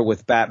cover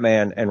with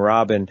Batman and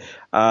Robin.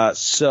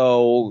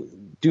 So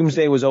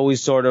Doomsday was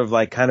always sort of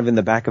like kind of in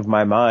the back of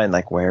my mind,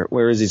 like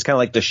where is he? He's kind of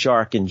like the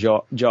shark in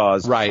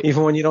Jaws. Right.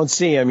 Even when you don't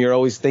see him, you're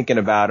always thinking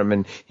about him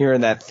and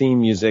hearing that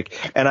theme music.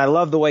 And I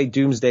love the way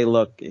Doomsday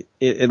look.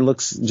 It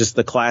looks just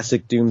the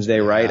classic Doomsday,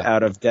 right,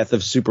 out of Death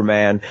of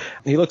Superman.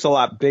 He looks a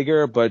lot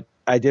bigger, but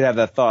I did have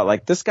that thought,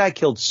 like, this guy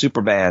killed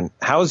Superman.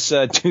 How's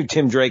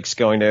Tim Drake's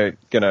gonna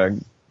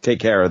take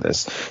care of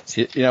this?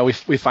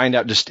 We find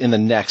out just in the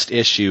next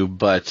issue,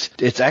 but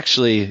it's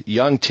actually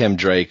young Tim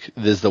Drake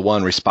is the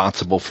one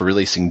responsible for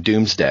releasing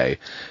Doomsday.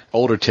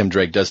 Older Tim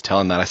Drake does tell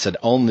him that. I said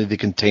only the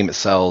containment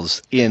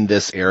cells in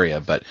this area,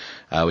 but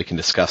we can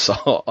discuss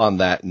on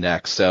that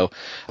next. So,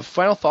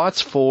 final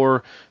thoughts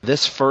for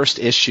this first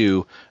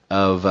issue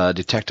of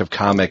Detective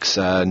Comics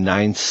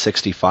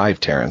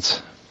 965,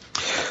 Terrence?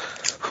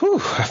 Whew,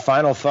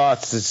 final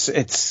thoughts.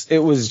 It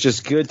was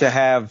just good to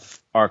have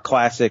our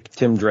classic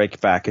Tim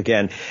Drake back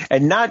again.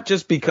 And not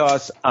just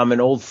because I'm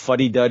an old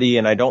fuddy-duddy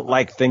and I don't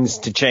like things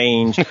to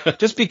change,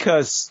 just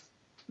because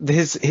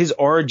his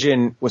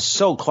origin was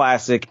so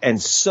classic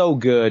and so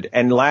good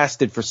and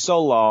lasted for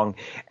so long,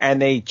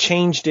 and they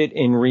changed it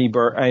in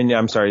Rebirth.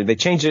 They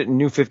changed it in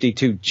New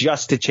 52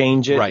 just to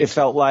change it. Right. It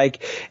felt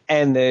like,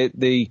 and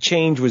the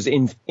change was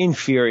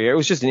inferior. It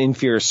was just an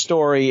inferior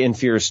story,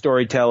 inferior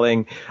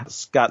storytelling.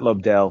 Scott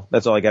Lobdell.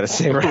 That's all I got to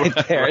say right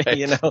there.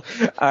 Right. All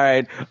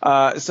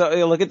right.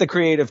 So look at the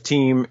creative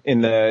team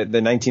in the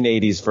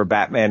 1980s for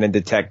Batman and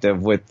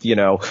Detective with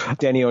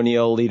Denny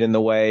O'Neil leading the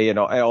way and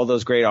all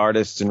those great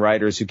artists and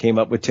writers who came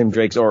up with Tim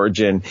Drake's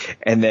origin,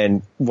 and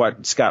then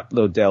what Scott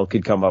Lobdell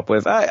could come up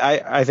with.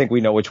 I think we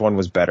know which one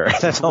was better.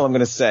 That's all I'm going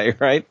to say,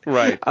 right?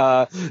 Right.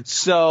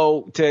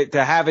 So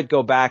to have it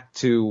go back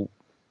to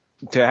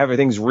have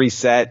everything's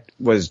reset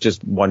was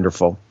just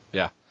wonderful.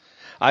 Yeah.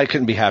 I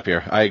couldn't be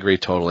happier. I agree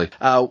totally.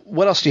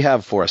 What else do you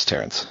have for us,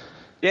 Terrence?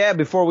 Yeah,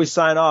 before we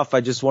sign off, I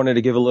just wanted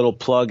to give a little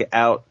plug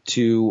out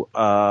to,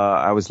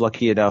 I was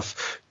lucky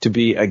enough to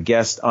be a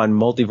guest on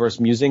Multiverse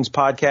Musings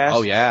podcast.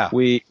 Oh, yeah.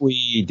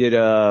 We did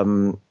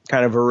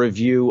kind of a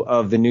review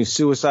of the new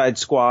Suicide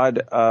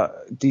Squad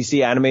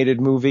DC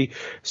animated movie,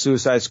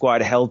 Suicide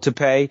Squad Hell to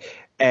Pay.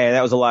 And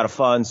that was a lot of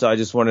fun. So I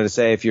just wanted to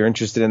say, if you're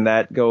interested in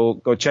that,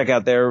 go check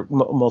out their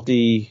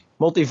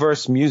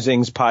Multiverse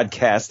Musings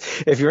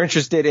podcast. If you're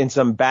interested in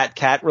some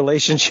bat-cat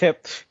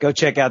relationship, go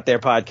check out their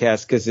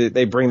podcast because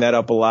they bring that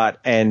up a lot.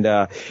 And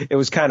it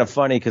was kind of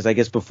funny because I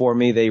guess before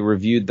me they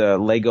reviewed the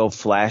Lego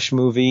Flash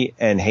movie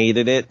and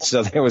hated it.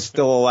 So there was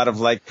still a lot of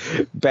like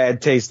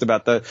bad taste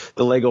about the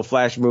Lego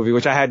Flash movie,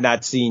 which I had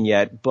not seen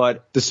yet.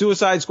 But the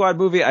Suicide Squad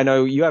movie, I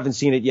know you haven't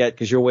seen it yet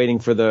because you're waiting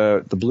for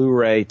the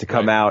Blu-ray to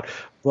come out.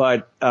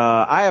 But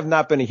I have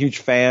not been a huge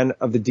fan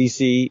of the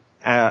DC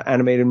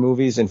animated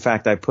movies. In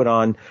fact, I put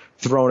on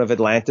Throne of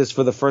Atlantis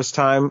for the first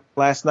time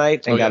last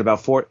night and got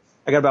about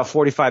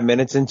 45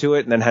 minutes into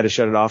it and then had to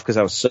shut it off because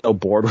I was so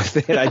bored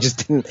with it. I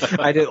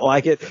didn't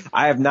like it.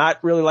 I have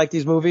not really liked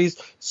these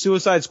movies.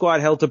 Suicide Squad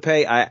Hell to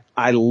Pay,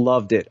 I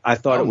loved it. I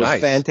thought it was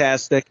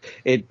fantastic.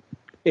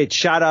 It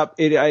shot up.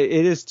 It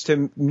is,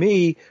 to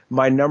me,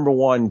 my number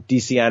one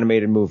DC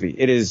animated movie.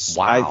 It is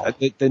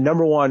the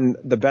number one,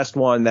 the best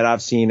one that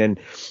I've seen. And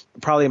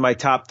probably my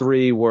top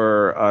three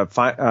were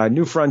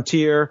New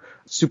Frontier,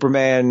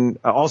 Superman,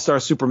 All-Star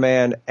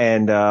Superman,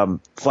 and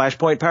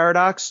Flashpoint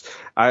Paradox.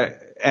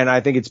 and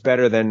I think it's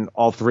better than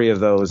all three of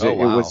those.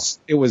 Wow.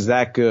 It was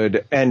that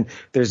good. And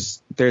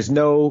there's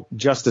no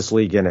Justice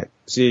League in it.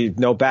 See,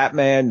 no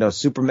Batman, no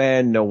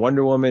Superman, no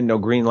Wonder Woman, no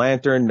Green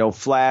Lantern, no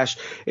Flash.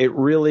 No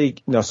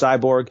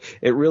Cyborg.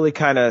 It really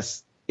kind of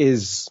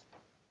is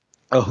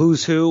a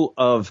who's who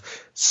of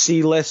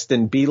C-list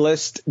and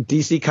B-list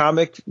DC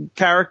comic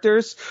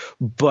characters,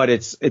 but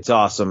it's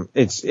awesome.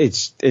 It's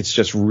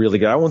just really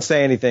good. I won't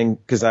say anything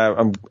because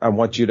I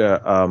want you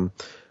to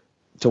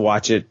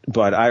watch it,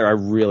 but I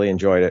really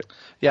enjoyed it.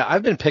 Yeah,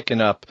 I've been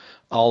picking up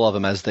all of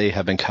them as they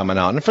have been coming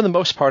out, and for the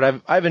most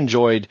part, I've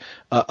enjoyed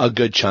a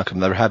good chunk of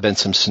them. There have been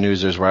some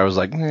snoozers where I was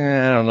like, I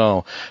don't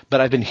know, but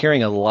I've been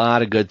hearing a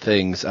lot of good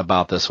things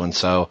about this one,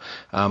 so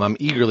I'm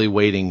eagerly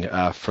waiting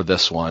for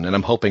this one, and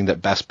I'm hoping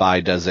that Best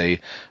Buy does a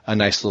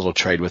nice little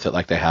trade with it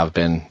like they have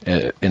been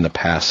in the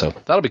past. So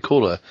that'll be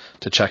cool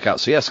to check out.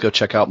 So yes, go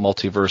check out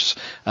Multiverse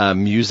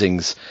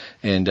Musings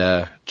and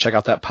check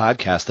out that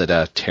podcast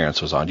that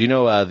Terrence was on. Do you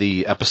know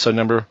the episode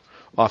number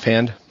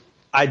offhand?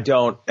 I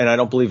don't, and I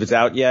don't believe it's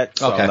out yet.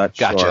 So okay, I'm not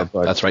gotcha. Sure,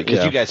 but, that's right,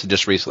 because you guys had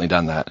just recently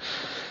done that.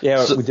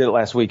 Yeah, we did it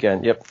last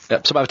weekend.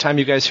 Yep. So by the time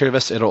you guys hear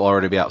this, it'll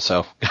already be out.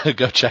 So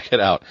go check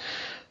it out.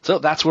 So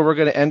that's where we're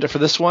going to end it for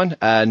this one.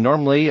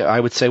 Normally, I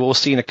would say we'll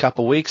see in a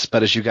couple weeks,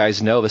 but as you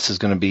guys know, this is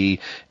going to be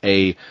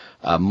a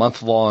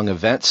month-long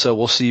event. So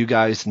we'll see you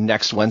guys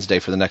next Wednesday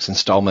for the next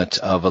installment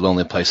of A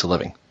Lonely Place of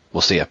Living. We'll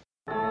see you.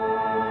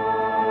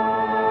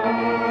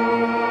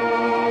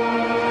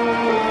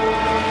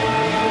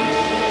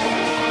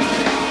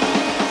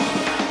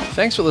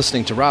 Thanks for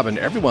listening to Robin,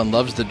 Everyone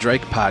Loves the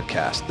Drake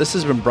podcast. This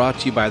has been brought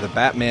to you by the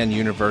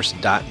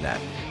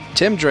BatmanUniverse.net.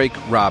 Tim Drake,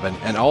 Robin,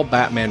 and all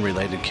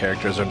Batman-related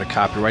characters are under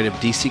copyright of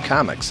DC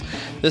Comics.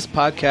 This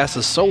podcast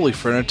is solely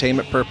for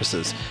entertainment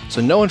purposes,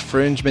 so no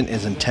infringement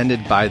is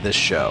intended by this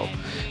show.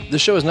 The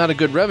show is not a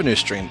good revenue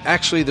stream.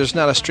 Actually, there's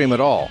not a stream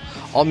at all.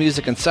 All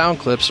music and sound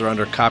clips are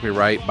under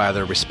copyright by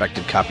their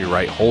respective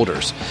copyright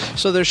holders.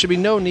 So there should be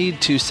no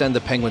need to send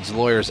the Penguins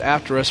lawyers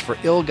after us for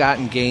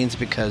ill-gotten gains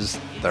because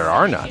there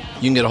are none.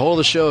 You can get a hold of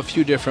the show a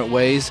few different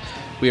ways.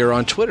 We are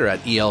on Twitter at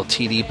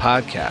ELTD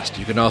Podcast.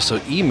 You can also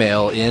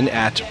email in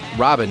at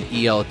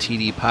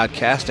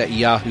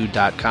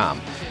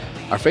robineltdpodcast@yahoo.com.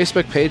 Our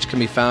Facebook page can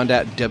be found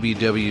at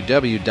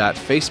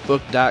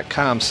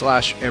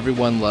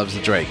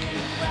www.facebook.com/everyonelovesthedrake.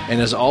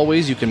 And as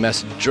always, you can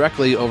message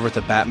directly over at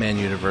the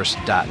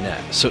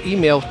BatmanUniverse.net. So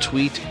email,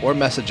 tweet, or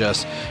message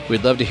us.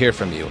 We'd love to hear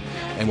from you,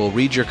 and we'll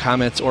read your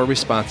comments or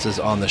responses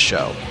on the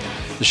show.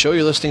 The show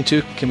you're listening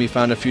to can be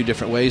found a few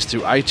different ways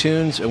through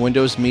iTunes and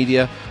Windows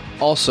Media,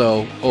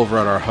 also over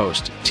at our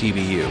host,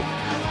 TVU.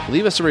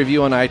 Leave us a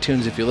review on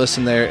iTunes if you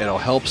listen there. It'll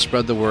help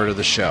spread the word of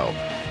the show.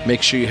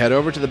 Make sure you head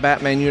over to the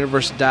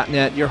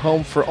BatmanUniverse.net, your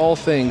home for all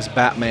things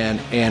Batman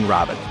and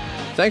Robin.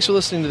 Thanks for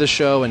listening to the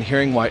show and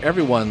hearing why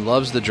everyone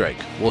loves the Drake.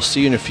 We'll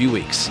see you in a few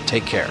weeks.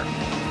 Take care.